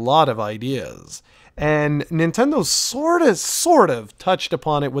me a lot of ideas. And Nintendo sort of touched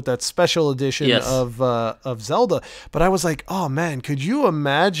upon it with that special edition of Zelda. But I was like, oh man, could you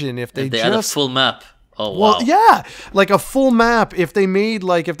imagine if they had a full map? Oh, wow. Well, yeah, like a full map. If they made,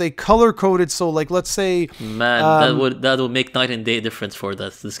 like, if they color coded, so like, let's say, man, that would make night and day difference for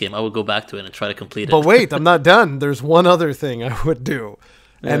this game. I would go back to it and try to complete it. But wait, I'm not done. There's one other thing I would do,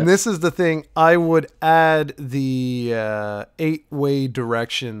 and this is the thing. I would add the 8-way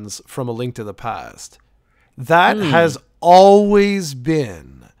directions from A Link to the Past. That has always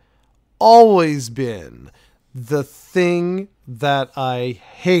been the thing that I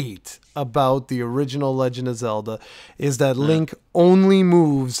hate about the original Legend of Zelda is that Link only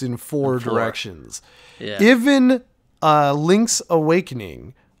moves in four directions. Yeah. Even Link's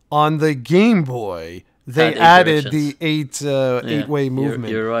Awakening on the Game Boy, they added the 8-way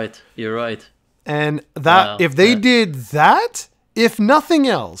movement. You're right. And that if they did that, if nothing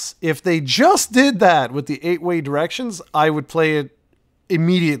else, if they just did that with the 8-way directions, I would play it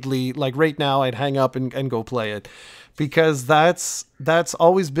immediately. Like right now, I'd hang up and go play it, because that's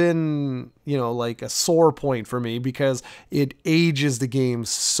always been, you know, like a sore point for me, because it ages the game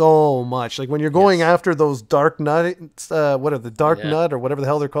so much. Like when you're going after those dark nuts, what are the dark nut or whatever the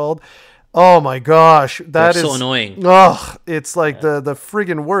hell they're called? Oh my gosh, that is so annoying. Oh, it's like the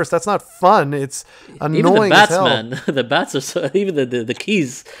friggin' worst. That's not fun. It's annoying. Even the bats, as hell. man. The bats are so, even the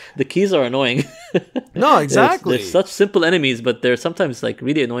keys. The keys are annoying. No, exactly. They're such simple enemies, but they're sometimes like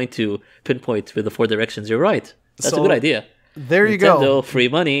really annoying to pinpoint with the 4 directions. You're right. That's a good idea. There you Nintendo, go. Free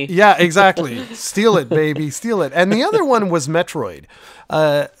money. Yeah, exactly. Steal it, baby. Steal it. And the other one was Metroid.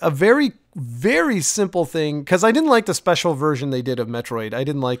 A very, very simple thing, because I didn't like the special version they did of Metroid. I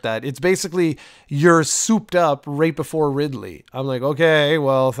didn't like that. It's basically you're souped up right before Ridley. I'm like, okay,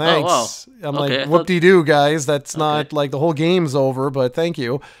 well, thanks. Oh, wow. I'm Okay, like, whoop-de-doo, guys. That's not like the whole game's over, but thank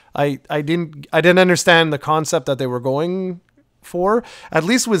you. I didn't understand the concept that they were going for. At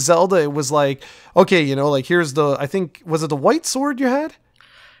least with Zelda, it was like, okay, you know, like here's the, I think, was it the white sword you had?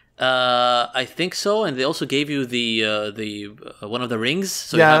 I think so, and they also gave you the one of the rings,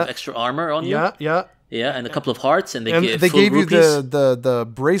 so you Yeah. have extra armor on you. Yeah. Yeah, and a couple of hearts, and they And give they full gave rupees. you the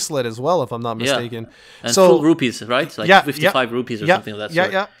bracelet as well, if I'm not mistaken. And so full rupees, right? Like 55 rupees or something of that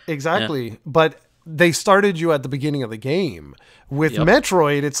sort. Yeah, exactly. But they started you at the beginning of the game. With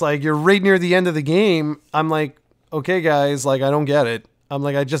Metroid, it's like you're right near the end of the game. I'm like, okay, guys, like I don't get it. I'm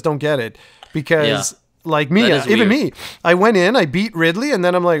like, I just don't get it, because like me, even me, I went in, I beat Ridley, and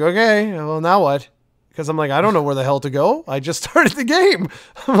then I'm like, okay, well now what? Because I'm like, I don't know where the hell to go. I just started the game.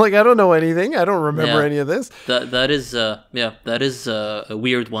 I'm like, I don't know anything. I don't remember any of this. That is a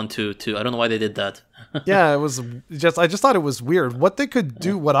weird one to I don't know why they did that. Yeah, it was just, I just thought it was weird. What they could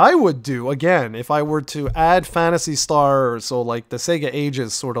do, what I would do, again, if I were to add Phantasy Star, so like the Sega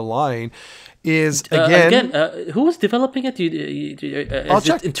Ages sort of line, is who was developing it? Is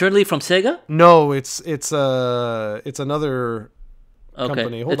it internally from Sega? No, it's another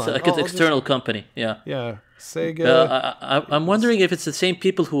company. Hold on. It's like an external company. Yeah. Yeah. Sega. I'm wondering if it's the same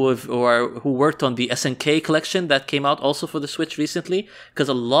people who worked on the SNK collection that came out also for the Switch recently, because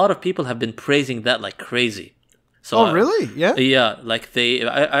a lot of people have been praising that like crazy. So, really? Yeah. Yeah, like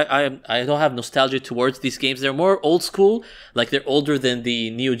I don't have nostalgia towards these games. They're more old school, like they're older than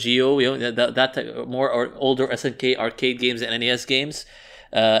the Neo Geo, you know, that more or older SNK arcade games and NES games.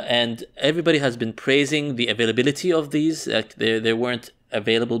 And everybody has been praising the availability of these. They weren't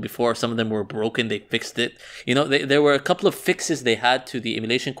available before. Some of them were broken. They fixed it. You know, there were a couple of fixes they had to the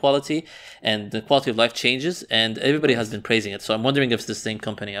emulation quality and the quality of life changes, and everybody has been praising it. So I'm wondering if it's the same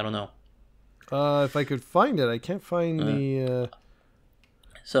company. I don't know. If I could find it, I can't find the.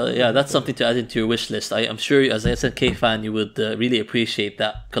 So yeah, that's something to add into your wish list. I'm sure as an SNK fan, you would really appreciate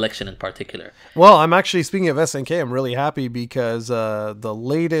that collection in particular. Well, I'm actually, speaking of SNK, I'm really happy because the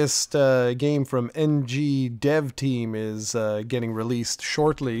latest game from NG Dev Team is getting released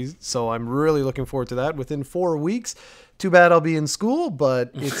shortly. So I'm really looking forward to that within 4 weeks. Too bad I'll be in school,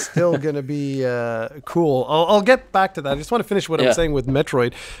 but it's still going to be cool. I'll get back to that. I just want to finish what I was saying with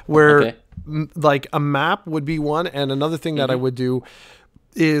Metroid, where like a map would be one. And another thing that I would do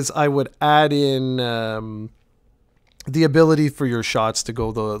is I would add in the ability for your shots to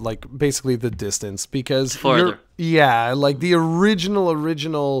go basically the distance, because farther. Like the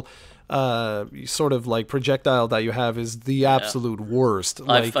original sort of like projectile that you have is the absolute worst.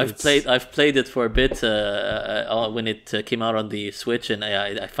 Like I've played it for a bit when it came out on the Switch, and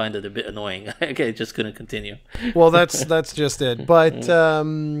I find it a bit annoying. Okay, just couldn't continue. Well, that's just it. But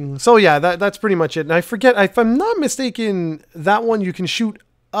so yeah, that's pretty much it. And I forget, if I'm not mistaken, that one you can shoot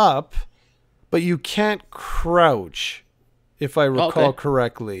up, but you can't crouch, if I recall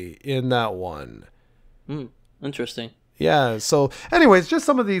correctly, in that one. Interesting. Yeah, so anyways, just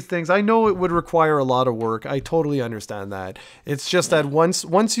some of these things. I know it would require a lot of work. I totally understand that. It's just that once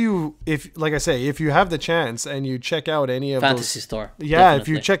you, if like I say, if you have the chance and you check out any of Fantasy Star. Yeah, definitely. if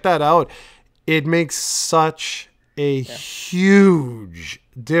you check that out, it makes such a huge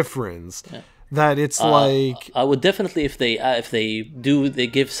difference that it's like, I would definitely, if they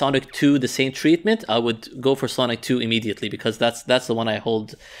give Sonic 2 the same treatment, I would go for Sonic 2 immediately, because that's the one I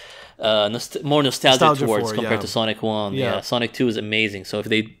hold more nostalgia towards compared to Sonic 1. Yeah, Sonic 2 is amazing. So if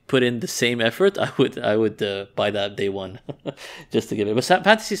they put in the same effort, I would buy that day one just to give it. But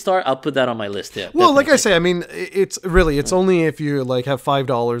Fantasy Star, I'll put that on my list. Yeah. Well, definitely. like I say, I mean, it's only if you like have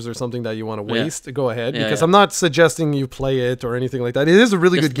 $5 or something that you want to waste. Go ahead, because I'm not suggesting you play it or anything like that. It is a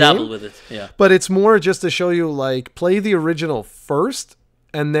really good game. Dabble with it. Yeah. But it's more just to show you, like, play the original first,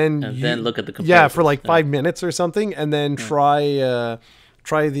 and then then look at the yeah, for comparisons. like 5 minutes or something, and then try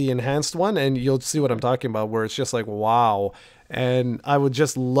the enhanced one, and you'll see what I'm talking about, where it's just like, wow. And I would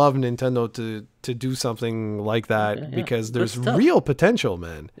just love Nintendo to do something like that, because there's real potential,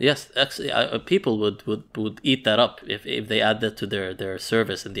 man. Yes, actually, people would eat that up if they add that to their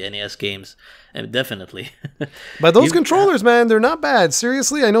service in the NES games, and definitely. But those controllers, man, they're not bad.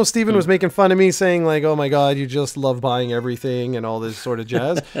 Seriously, I know Steven was making fun of me, saying like, "Oh my God, you just love buying everything and all this sort of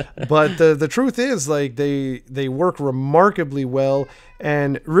jazz." But the truth is, like, they work remarkably well,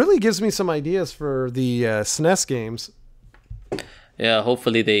 and really gives me some ideas for the SNES games. Yeah,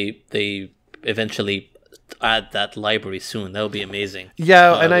 hopefully they eventually add that library soon. That would be amazing.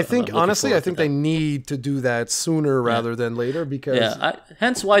 Yeah, and I think, honestly, I think they need to do that sooner rather than later, because...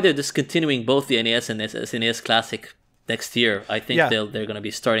 hence why they're discontinuing both the NES and SNES Classic next year. I think they're going to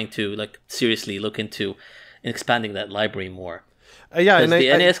be starting to like seriously look into expanding that library more. And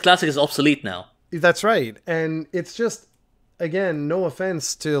the NES Classic is obsolete now. That's right, and it's just... Again, no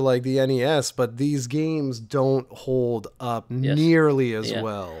offense to like the NES, but these games don't hold up nearly as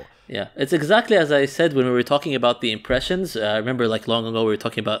well. Yeah, it's exactly as I said when we were talking about the impressions. I remember like long ago we were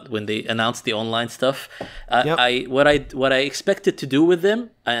talking about when they announced the online stuff. What I expected to do with them,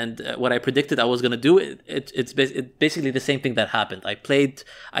 and what I predicted I was going to do, it's basically the same thing that happened.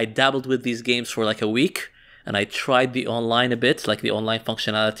 I dabbled with these games for like a week, and I tried the online a bit, like the online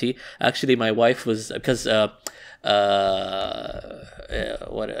functionality. Actually, my wife was, because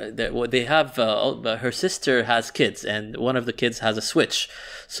they have her sister has kids, and one of the kids has a Switch,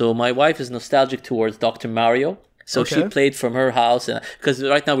 so my wife is nostalgic towards Dr. Mario, so she played from her house, because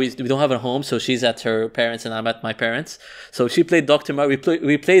right now we don't have a home, so she's at her parents and I'm at my parents, so she played Dr. Mario.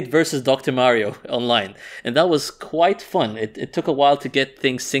 We played versus Dr. Mario online, and that was quite fun. It took a while to get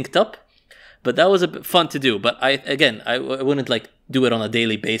things synced up, but that was a bit fun to do. But I wouldn't like do it on a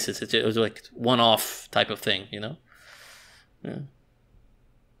daily basis. It was like one-off type of thing, you know? Yeah.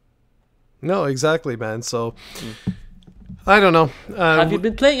 No, exactly, man. So, I don't know. Have you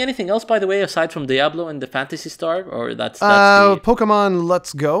been playing anything else, by the way, aside from Diablo and the Phantasy Star? Or that's Pokemon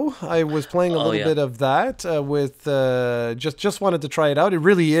Let's Go. I was playing a little bit of that with... just wanted to try it out. It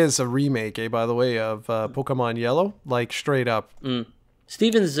really is a remake, by the way, of Pokemon Yellow. Like, straight up.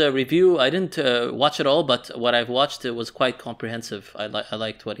 Steven's review, I didn't watch it all, but what I've watched, it was quite comprehensive. I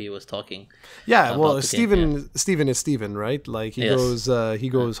liked what he was talking. Yeah, well, Steven is Steven, right? Like he goes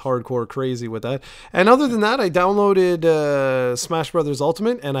hardcore crazy with that. And other than that, I downloaded Smash Brothers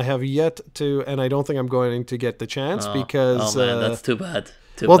Ultimate, and I have yet to, and I don't think I'm going to get the chance because. Oh man, that's too bad.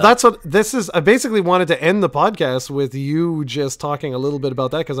 That's what this is. I basically wanted to end the podcast with you just talking a little bit about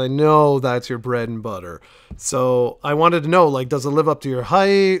that, because I know that's your bread and butter. So I wanted to know, like, does it live up to your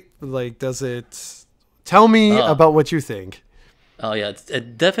hype? Like, does it? Tell me about what you think. Oh yeah,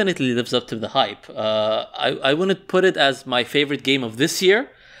 it definitely lives up to the hype. I wouldn't put it as my favorite game of this year,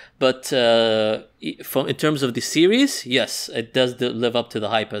 but in terms of the series, yes, it does live up to the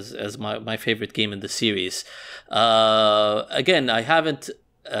hype as my favorite game in the series. Again, I haven't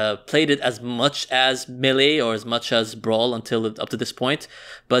played it as much as Melee or as much as Brawl until up to this point,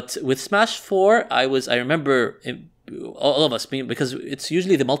 but with Smash 4, I remember all of us, because it's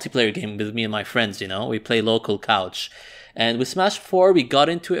usually the multiplayer game with me and my friends, you know, we play local couch, and with Smash 4 we got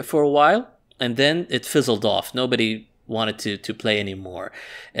into it for a while, and then it fizzled off. Nobody wanted to play anymore.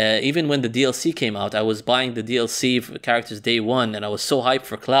 Even when the DLC came out, I was buying the DLC for characters day one, and I was so hyped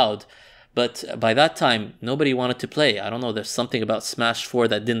for Cloud. But by that time, nobody wanted to play. I don't know. There's something about Smash 4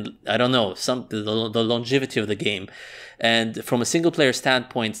 that didn't... I don't know. The longevity of the game. And from a single-player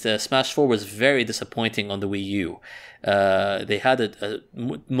standpoint, Smash 4 was very disappointing on the Wii U. They had a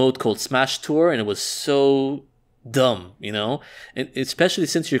mode called Smash Tour, and it was so dumb, you know? And especially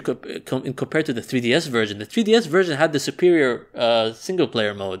since you're compared to the 3DS version. The 3DS version had the superior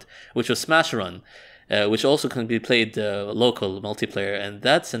single-player mode, which was Smash Run. Which also can be played local multiplayer, and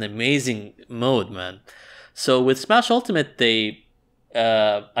that's an amazing mode, man. So with Smash Ultimate,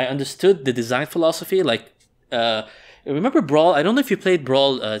 I understood the design philosophy. Like, remember Brawl? I don't know if you played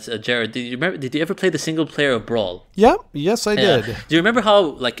Brawl, Jarrod. Did you ever play the single player of Brawl? Yeah, yes, I did. Do you remember how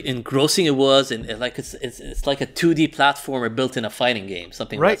like engrossing it was, and like it's like a 2D platformer built in a fighting game,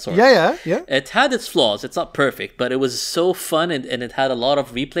 something of that sort? Yeah. It had its flaws. It's not perfect, but it was so fun, and it had a lot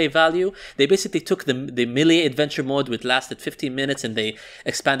of replay value. They basically took the Melee adventure mode, which lasted 15 minutes, and they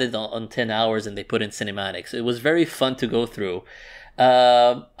expanded on 10 hours, and they put in cinematics. It was very fun to go through.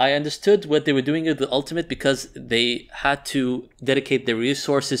 I understood what they were doing with the Ultimate, because they had to dedicate their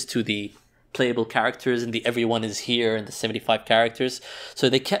resources to the playable characters and the everyone is here and the 75 characters. So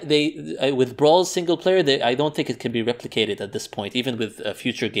with Brawl's single player, I don't think it can be replicated at this point, even with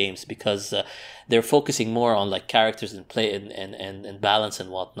future games, because they're focusing more on like characters and play and balance and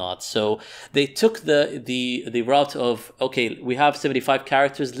whatnot. So they took the route of, okay, we have 75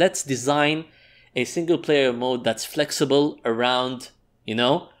 characters, let's design a single player mode that's flexible around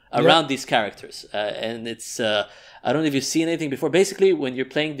these characters. And it's I don't know if you've seen anything before. Basically, when you're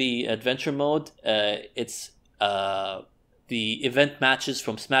playing the adventure mode, it's the event matches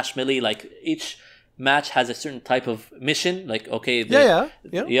from Smash Melee. Like each match has a certain type of mission. Like, okay,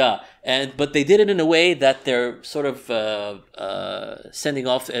 but they did it in a way that they're sort of sending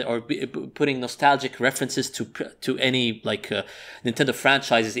off or putting nostalgic references to any like Nintendo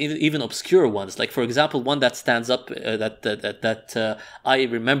franchises, even obscure ones. Like, for example, one that stands up that I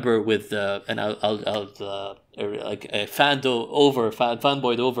remember with and I'll like a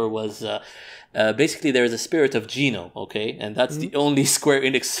fanboyed over was basically there is a spirit of Geno, okay, and that's the only Square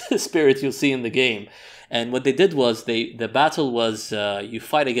Enix spirit you'll see in the game. And what they did was the battle was you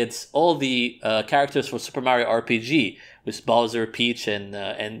fight against all the characters for Super Mario RPG with Bowser, Peach,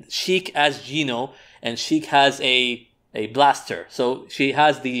 and Sheik as Geno, and Sheik has a blaster, so she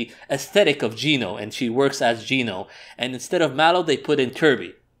has the aesthetic of Geno, and she works as Geno. And instead of Mallow, they put in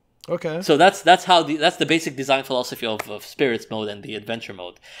Kirby. Okay. So that's the basic design philosophy of Spirits mode and the adventure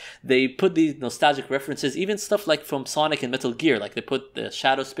mode. They put these nostalgic references, even stuff like from Sonic and Metal Gear. Like they put the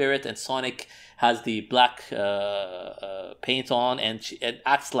Shadow Spirit, and Sonic has the black paint on, and it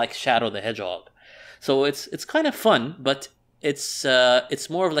acts like Shadow the Hedgehog. So it's kind of fun, but it's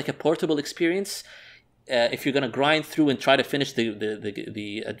more of like a portable experience. If you're gonna grind through and try to finish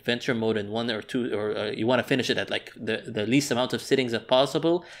the adventure mode in one or two, or you want to finish it at like the least amount of sittings as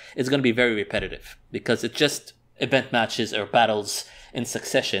possible, it's gonna be very repetitive because it's just event matches or battles in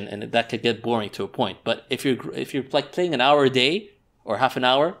succession, and that could get boring to a point. But if you're like playing an hour a day or half an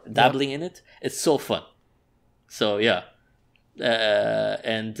hour, dabbling in it, it's so fun. So yeah,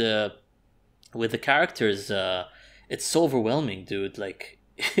 and with the characters, it's so overwhelming, dude. Like.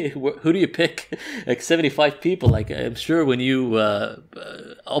 Who do you pick? Like 75 people. Like I'm sure when you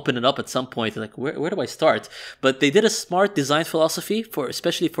open it up at some point, like where do I start? But they did a smart design philosophy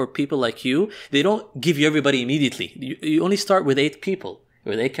especially for people like you. They don't give you everybody immediately. You only start with 8 people,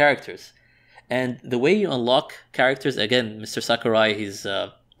 with 8 characters, and the way you unlock characters, again, Mr. Sakurai, he's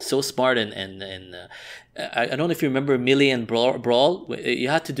so smart, and I don't know if you remember Melee and Brawl. You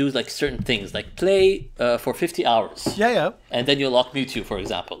had to do like certain things, like play for 50 hours. Yeah. And then you unlock Mewtwo, for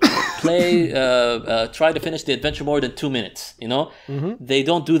example. Play, try to finish the adventure more than 2 minutes. You know, They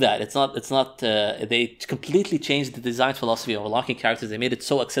don't do that. It's not. They completely changed the design philosophy of unlocking characters. They made it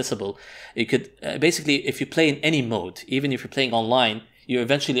so accessible. You could basically, if you play in any mode, even if you're playing online, you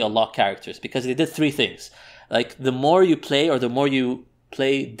eventually unlock characters because they did 3 things. Like the more you play, or the more you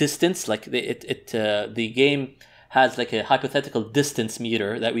play distance, like the game has like a hypothetical distance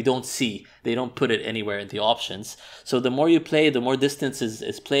meter that we don't see. They don't put it anywhere in the options. So the more you play, the more distance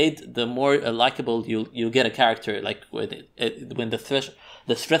is played, the more likable you'll get a character. Like when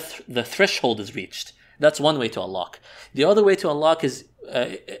the threshold is reached. That's one way to unlock. The other way to unlock is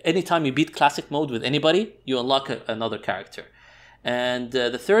anytime you beat classic mode with anybody, you unlock another character. And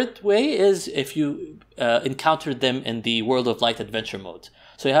the third way is if you encounter them in the World of Light adventure mode.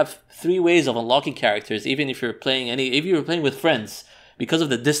 So you have 3 ways of unlocking characters. Even if you're playing if you're playing with friends, because of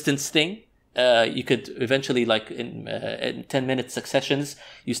the distance thing, you could eventually, like in 10-minute successions,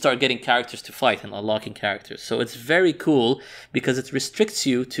 you start getting characters to fight and unlocking characters. So it's very cool because it restricts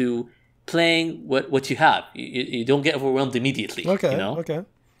you to playing what you have. You don't get overwhelmed immediately. Okay. You know? Okay.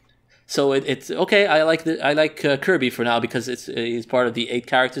 So it's okay. I like Kirby for now because he's part of the 8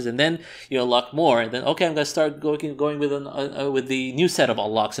 characters, and then you unlock more. And then okay, I'm gonna start going with the new set of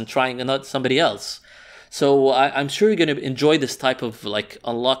unlocks and trying somebody else. So I'm sure you're gonna enjoy this type of like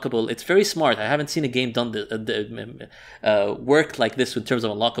unlockable. It's very smart. I haven't seen a game done work like this in terms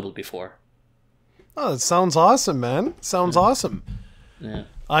of unlockable before. Oh, it sounds awesome, man. Sounds awesome. Yeah.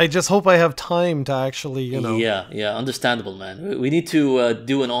 I just hope I have time to actually, Yeah, understandable, man. We need to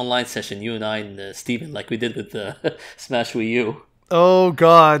do an online session, you and I and Steven, like we did with Smash Wii U. Oh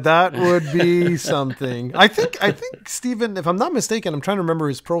God, that would be something. I think Steven, if I'm not mistaken, I'm trying to remember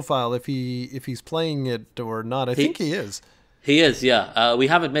his profile, if he's playing it or not. I think he is. He is, yeah. We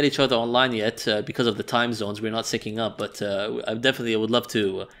haven't met each other online yet because of the time zones. We're not syncing up, but I would love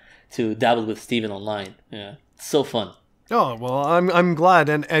to dabble with Steven online. Yeah, it's so fun. Oh well, I'm glad,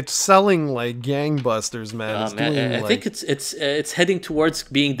 and it's selling like gangbusters, man. I think it's heading towards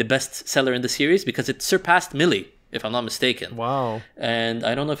being the best seller in the series because it surpassed Melee. if I'm not mistaken. Wow. And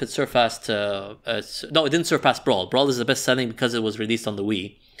I don't know if it surpassed. No, it didn't surpass Brawl. Brawl is the best selling because it was released on the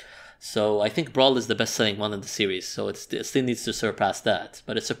Wii. So I think Brawl is the best selling one in the series. So it still needs to surpass that.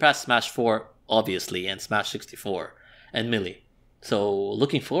 But it surpassed Smash 4, obviously, and Smash 64 and Melee. So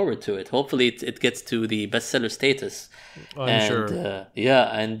looking forward to it. Hopefully it gets to the bestseller status. I'm sure.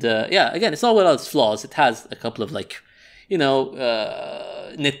 Again, it's not without its flaws. It has a couple of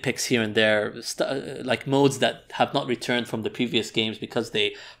nitpicks here and there, like modes that have not returned from the previous games because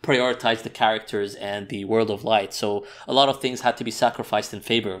they prioritize the characters and the World of Light. So a lot of things had to be sacrificed in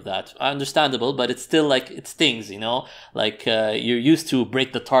favor of that. Understandable, but it's still like it stings, Like you're used to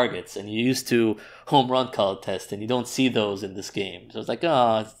break the targets and you're used to home run contest, and you don't see those in this game. So it's like,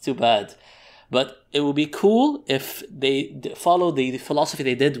 it's too bad. But it would be cool if they follow the philosophy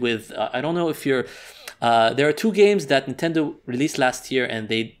they did with, I don't know if you're, there are two games that Nintendo released last year and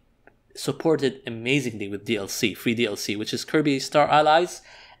they supported amazingly with DLC, free DLC, which is Kirby Star Allies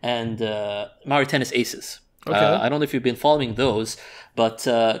and Mario Tennis Aces. Okay. I don't know if you've been following those, but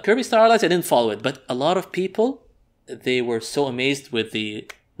Kirby Star Allies, I didn't follow it. But a lot of people, they were so amazed with the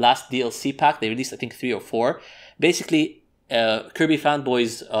last DLC pack. They released, I think, 3 or 4. Basically, Kirby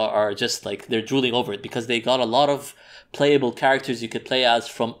fanboys are just like, they're drooling over it because they got a lot of playable characters you could play as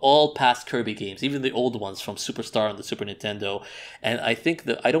from all past Kirby games, even the old ones from Superstar on the Super Nintendo. And I think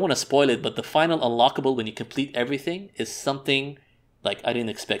I don't want to spoil it, but the final unlockable when you complete everything is something like I didn't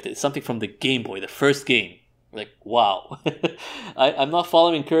expect it. It's something from the Game Boy, the first game. Like, wow. I'm not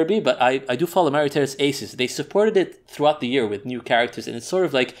following Kirby, but I do follow Mario Tennis Aces. They supported it throughout the year with new characters, and it's sort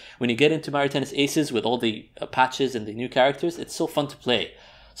of like when you get into Mario Tennis Aces with all the patches and the new characters, it's so fun to play.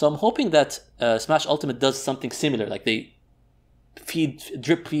 So I'm hoping that Smash Ultimate does something similar, like they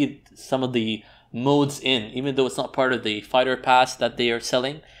drip feed some of the modes in, even though it's not part of the Fighter Pass that they are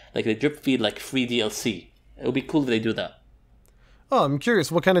selling. Like they drip feed like free DLC. It would be cool if they do that. Oh, I'm curious.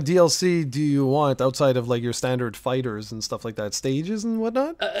 What kind of DLC do you want outside of like your standard fighters and stuff like that, stages and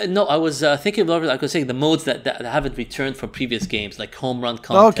whatnot? No, I was thinking about, like I was saying, the modes that haven't returned from previous games, like home run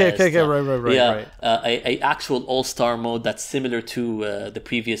contest. Okay, right. Yeah, a actual all-star mode that's similar to the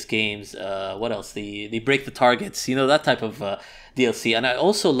previous games. What else? The break the targets, that type of DLC. And I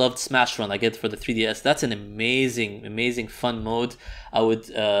also loved Smash Run. I get it for the 3DS. That's an amazing fun mode. I would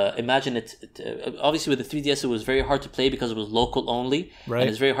imagine it. Obviously, with the 3DS, it was very hard to play because it was local only, right. And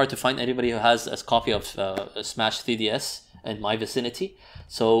it's very hard to find anybody who has a copy of Smash 3DS in my vicinity.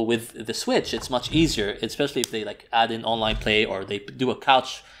 So with the Switch, it's much easier, especially if they like add in online play or they do a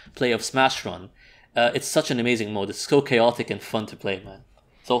couch play of Smash Run. It's such an amazing mode. It's so chaotic and fun to play, man.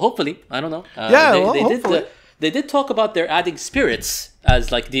 So hopefully, I don't know. Hopefully. They did talk about their adding spirits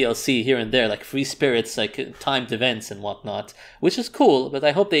as like DLC here and there, like free spirits, like timed events and whatnot, which is cool. But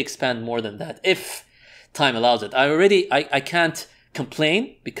I hope they expand more than that if time allows it. I can't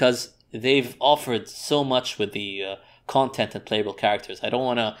complain because they've offered so much with the content and playable characters. I don't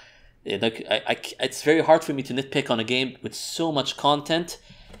want to. It's very hard for me to nitpick on a game with so much content,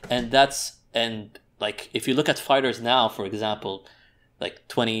 and like if you look at fighters now, for example. Like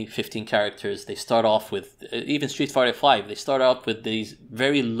 20, 15 characters. They start off with, even Street Fighter 5, they start out with these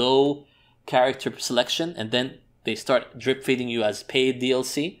very low character selection, and then they start drip feeding you as paid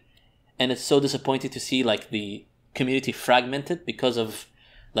DLC. And it's so disappointing to see like the community fragmented because of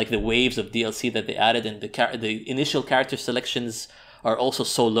like the waves of DLC that they added, and the initial character selections are also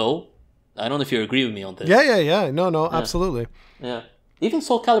so low. I don't know if you agree with me on this. Yeah. No, absolutely. Yeah. Even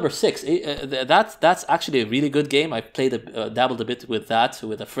Soul Calibur 6, that's actually a really good game. I played dabbled a bit with that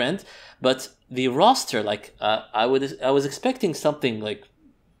with a friend, but the roster, like I was expecting something like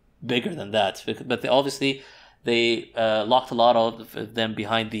bigger than that, but obviously they locked a lot of them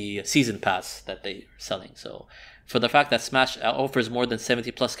behind the season pass that they are selling. So for the fact that Smash offers more than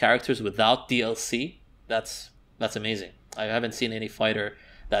 70 plus characters without DLC, that's amazing. I haven't seen any fighter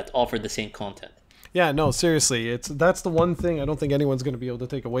that offered the same content. Yeah, no, seriously, that's the one thing I don't think anyone's going to be able to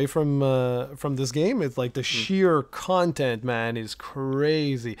take away from this game. It's like the sheer content, man, is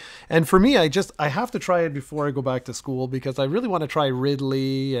crazy. And for me, I have to try it before I go back to school because I really want to try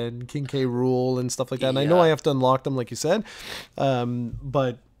Ridley and King K. Rool and stuff like that. And I know I have to unlock them, like you said,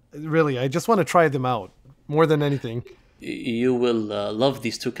 but really, I just want to try them out more than anything. You will love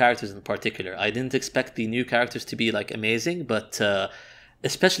these two characters in particular. I didn't expect the new characters to be like amazing, but.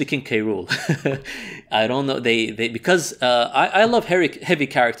 Especially King K. Rool. I don't know. They because I love heavy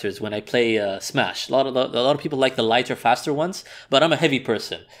characters when I play Smash. A lot of people like the lighter, faster ones, but I'm a heavy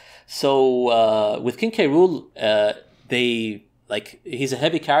person. So with King K. Rool, he's a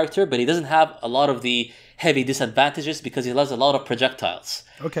heavy character, but he doesn't have a lot of the heavy disadvantages because he has a lot of projectiles.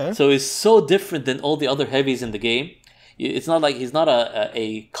 Okay. So he's so different than all the other heavies in the game. It's not like he's not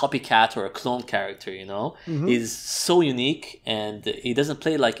a copycat or a clone character, you know. He's so unique, and he doesn't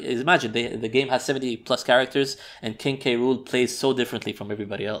play like. Imagine the game has 70 plus characters, and King K. Rool plays so differently from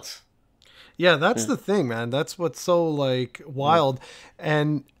everybody else. Yeah, that's the thing, man. That's what's so like wild,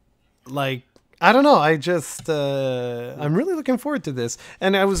 and like I don't know. I just I'm really looking forward to this.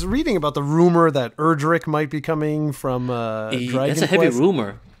 And I was reading about the rumor that Erdrick might be coming from Dragon That's a Quest. heavy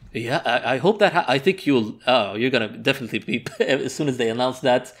rumor. Yeah, I hope that. I think you're gonna definitely be as soon as they announce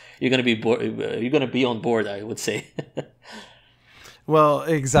that. You're gonna be you're gonna be on board. I would say. Well,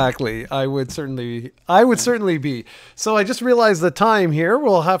 exactly. I would certainly be. So I just realized the time here.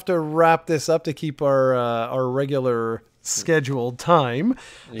 We'll have to wrap this up to keep our regular scheduled time.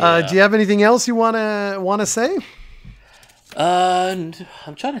 Yeah. Do you have anything else you wanna say? I'm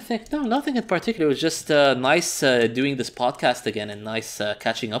trying to think. No, nothing in particular. It was just nice doing this podcast again, and nice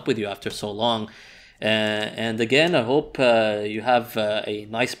catching up with you after so long. And again, I hope you have a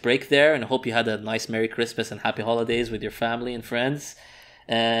nice break there, and I hope you had a nice Merry Christmas and Happy Holidays with your family and friends.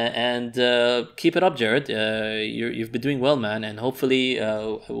 And keep it up, Jarrod. You've been doing well, man. And hopefully,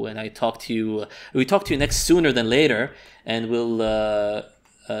 when I talk to you, we talk to you next sooner than later, and we'll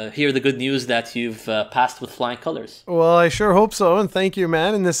hear the good news that you've passed with flying colors. Well, I sure hope so, and thank you,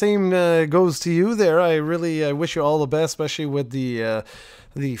 man. And the same goes to you there. I really wish you all the best, especially with the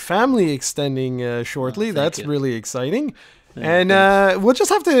family extending shortly. Thank That's you. really exciting. And we'll just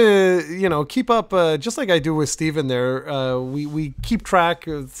have to, keep up, just like I do with Steven there. We keep track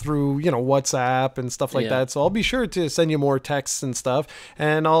through, WhatsApp and stuff like that. So I'll be sure to send you more texts and stuff.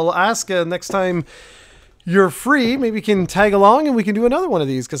 And I'll ask next time you're free, maybe you can tag along and we can do another one of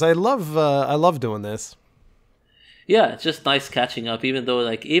these because I love doing this. Yeah, it's just nice catching up. Even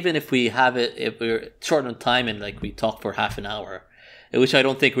though, even if if we're short on time and we talk for half an hour, which I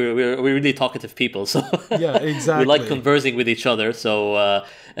don't think we're really talkative people. So yeah, exactly. We like conversing with each other. So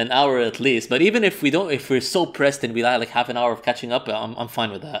an hour at least. But even if if we're so pressed and we like half an hour of catching up, I'm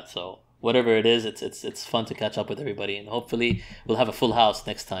fine with that. So whatever it is, it's fun to catch up with everybody, and hopefully we'll have a full house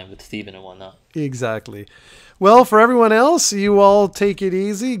next time with Steven and whatnot. Exactly. Well, for everyone else, you all take it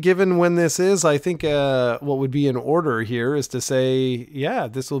easy. Given when this is, I think what would be in order here is to say, yeah,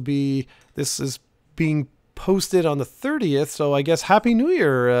 this is being posted on the 30th. So I guess Happy New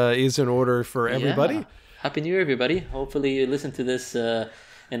Year is in order for everybody. Yeah. Happy New Year, everybody. Hopefully you listen to this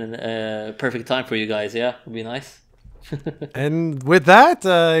in a perfect time for you guys. Yeah, it'll be nice. And with that,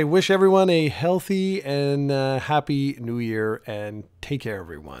 I wish everyone a healthy and happy New Year, and take care,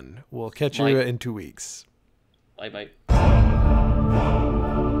 everyone. We'll catch you in 2 weeks. Bye-bye.